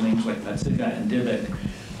unpronounceable names like Patsiga and Divek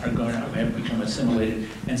are going to have become assimilated,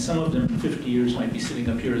 and some of them in 50 years might be sitting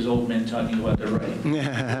up here as old men talking about their writing.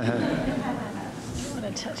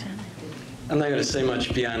 I'm not going to say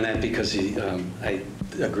much beyond that because I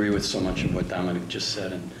agree with so much of what Dominic just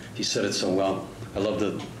said, and he said it so well. I love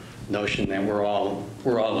the notion that we're all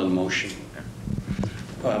in motion.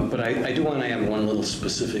 But I do want to add one little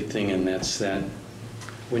specific thing, and that's that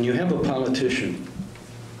when you have a politician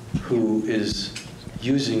who is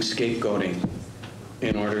using scapegoating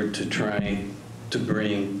in order to try to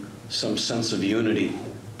bring some sense of unity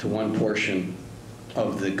to one portion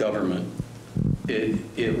of the government,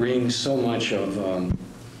 it rings so much of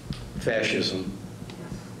fascism,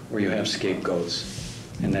 where you have scapegoats,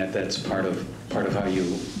 and that's part of how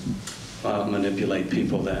you manipulate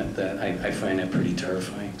people. That I find that pretty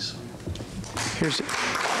terrifying. So.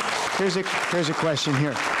 Here's a question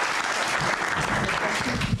here.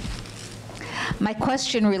 My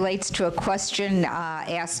question relates to a question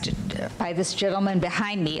asked by this gentleman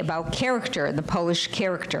behind me about character, the Polish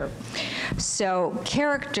character. So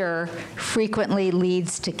character frequently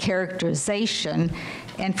leads to characterization,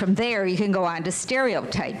 and from there you can go on to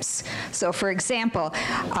stereotypes. So for example,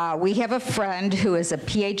 we have a friend who is a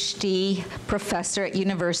PhD professor at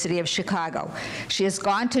University of Chicago. She has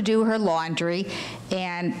gone to do her laundry,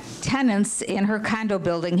 and tenants in her condo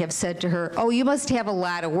building have said to her, "Oh, you must have a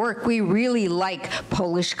lot of work. We really like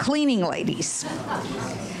Polish cleaning ladies."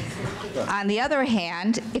 On the other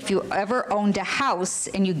hand, if you ever owned a house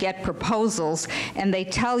and you get proposals and they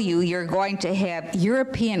tell you you're going to have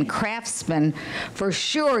European craftsmen, for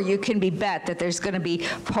sure you can be bet that there's going to be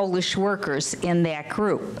Polish workers in that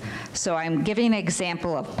group. So I'm giving an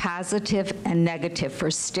example of positive and negative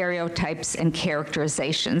for stereotypes and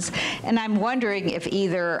characterizations. And I'm wondering if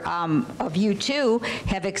either of you two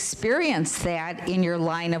have experienced that in your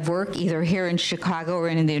line of work, either here in Chicago or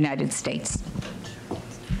in the United States.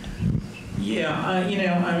 Yeah, you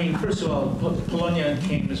know, I mean, first of all, Polonia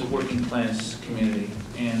came as a working class community,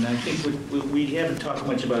 and I think we haven't talked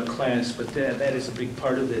much about class, but that is a big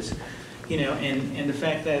part of this, you know, and the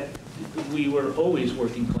fact that we were always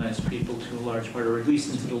working class people to a large part, or at least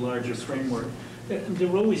into the larger framework. There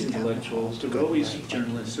were always intellectuals, there were always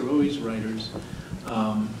journalists, there were always writers,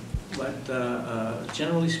 but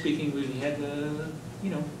generally speaking, we had, you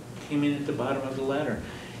know, came in at the bottom of the ladder.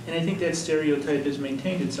 And I think that stereotype has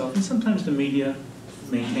maintained itself, and sometimes the media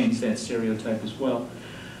maintains that stereotype as well.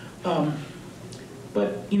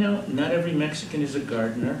 But, you know, not every Mexican is a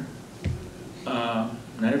gardener. Not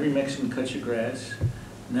every Mexican cuts your grass.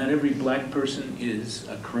 Not every black person is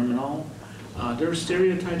a criminal. There are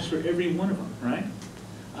stereotypes for every one of them,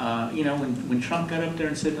 right? You know, when Trump got up there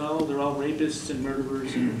and said, oh, they're all rapists and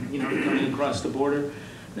murderers and, you know, coming across the border,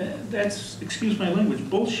 that's, excuse my language,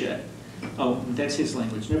 bullshit. Oh, that's his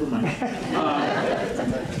language, never mind.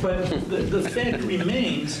 But the fact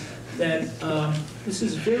remains that this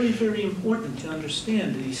is very, very important to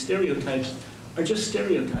understand. These stereotypes are just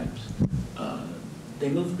stereotypes. They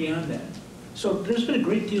move beyond that. So there's been a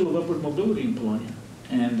great deal of upward mobility in Polonia,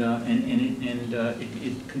 and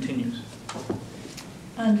it continues.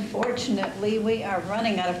 Unfortunately, we are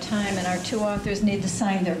running out of time, and our two authors need to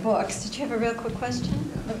sign their books. Did you have a real quick question?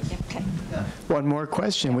 Okay. One more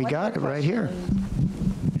question. We got it right here.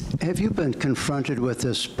 Have you been confronted with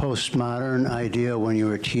this postmodern idea when you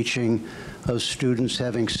were teaching of students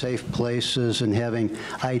having safe places and having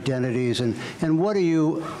identities? And what do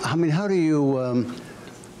you, I mean, how do you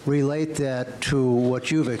relate that to what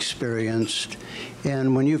you've experienced?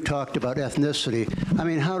 And when you've talked about ethnicity, I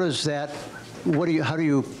mean, how does that, how do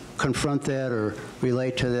you confront that or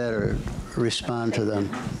relate to that or respond to them?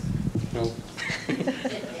 Well,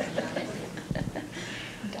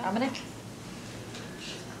 Dominic?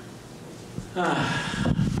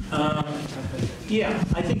 Yeah,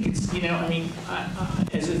 I think it's, I mean,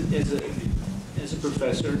 as a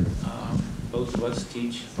professor, both of us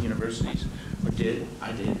teach universities, or did,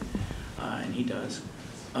 I did, and he does.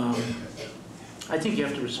 I think you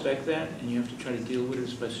have to respect that, and you have to try to deal with it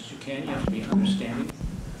as best as you can. You have to be understanding,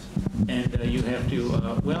 and you have to,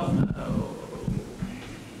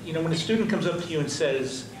 when a student comes up to you and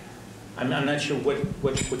says, I'm not sure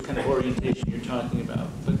what kind of orientation you're talking about,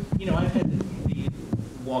 but I've had to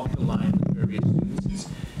walk the line with various students,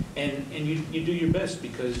 and you do your best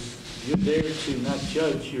because you're there to not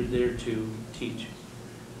judge, you're there to teach,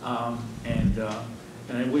 and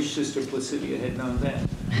I wish Sister Placidia had known that.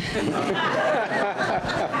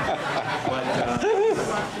 But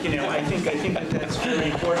I think that that's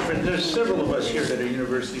very important. There's several of us here that are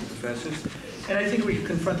university professors. And I think we're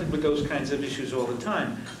confronted with those kinds of issues all the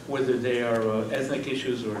time, whether they are ethnic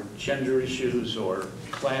issues or gender issues or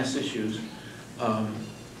class issues.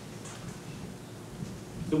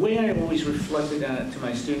 The way I always reflected on it to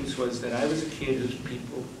my students was that I was a kid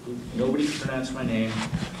who nobody could pronounce my name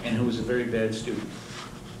and who was a very bad student.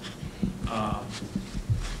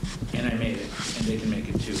 And I made it, and they can make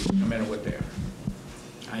it too, no matter what they are.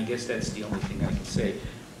 I guess that's the only thing I can say.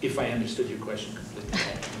 If I understood your question completely,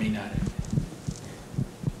 I may not have.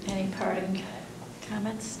 Any parting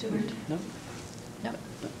comments, Stuart? No. No.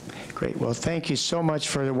 Great. Well, thank you so much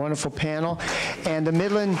for the wonderful panel. And the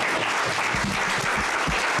Midland...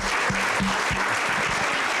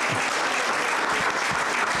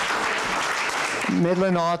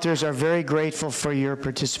 Midland authors are very grateful for your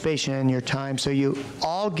participation and your time. So you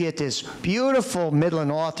all get this beautiful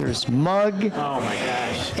Midland authors mug. Oh my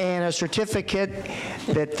gosh. And a certificate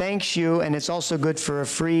that thanks you, and it's also good for a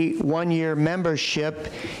free one-year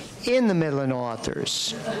membership in the Midland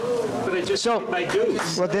authors. But I just paid my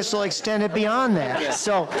dues. Well, this will extend it beyond that.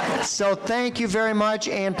 So thank you very much,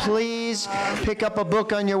 and please pick up a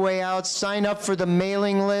book on your way out, sign up for the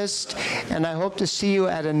mailing list, and I hope to see you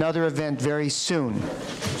at another event very soon.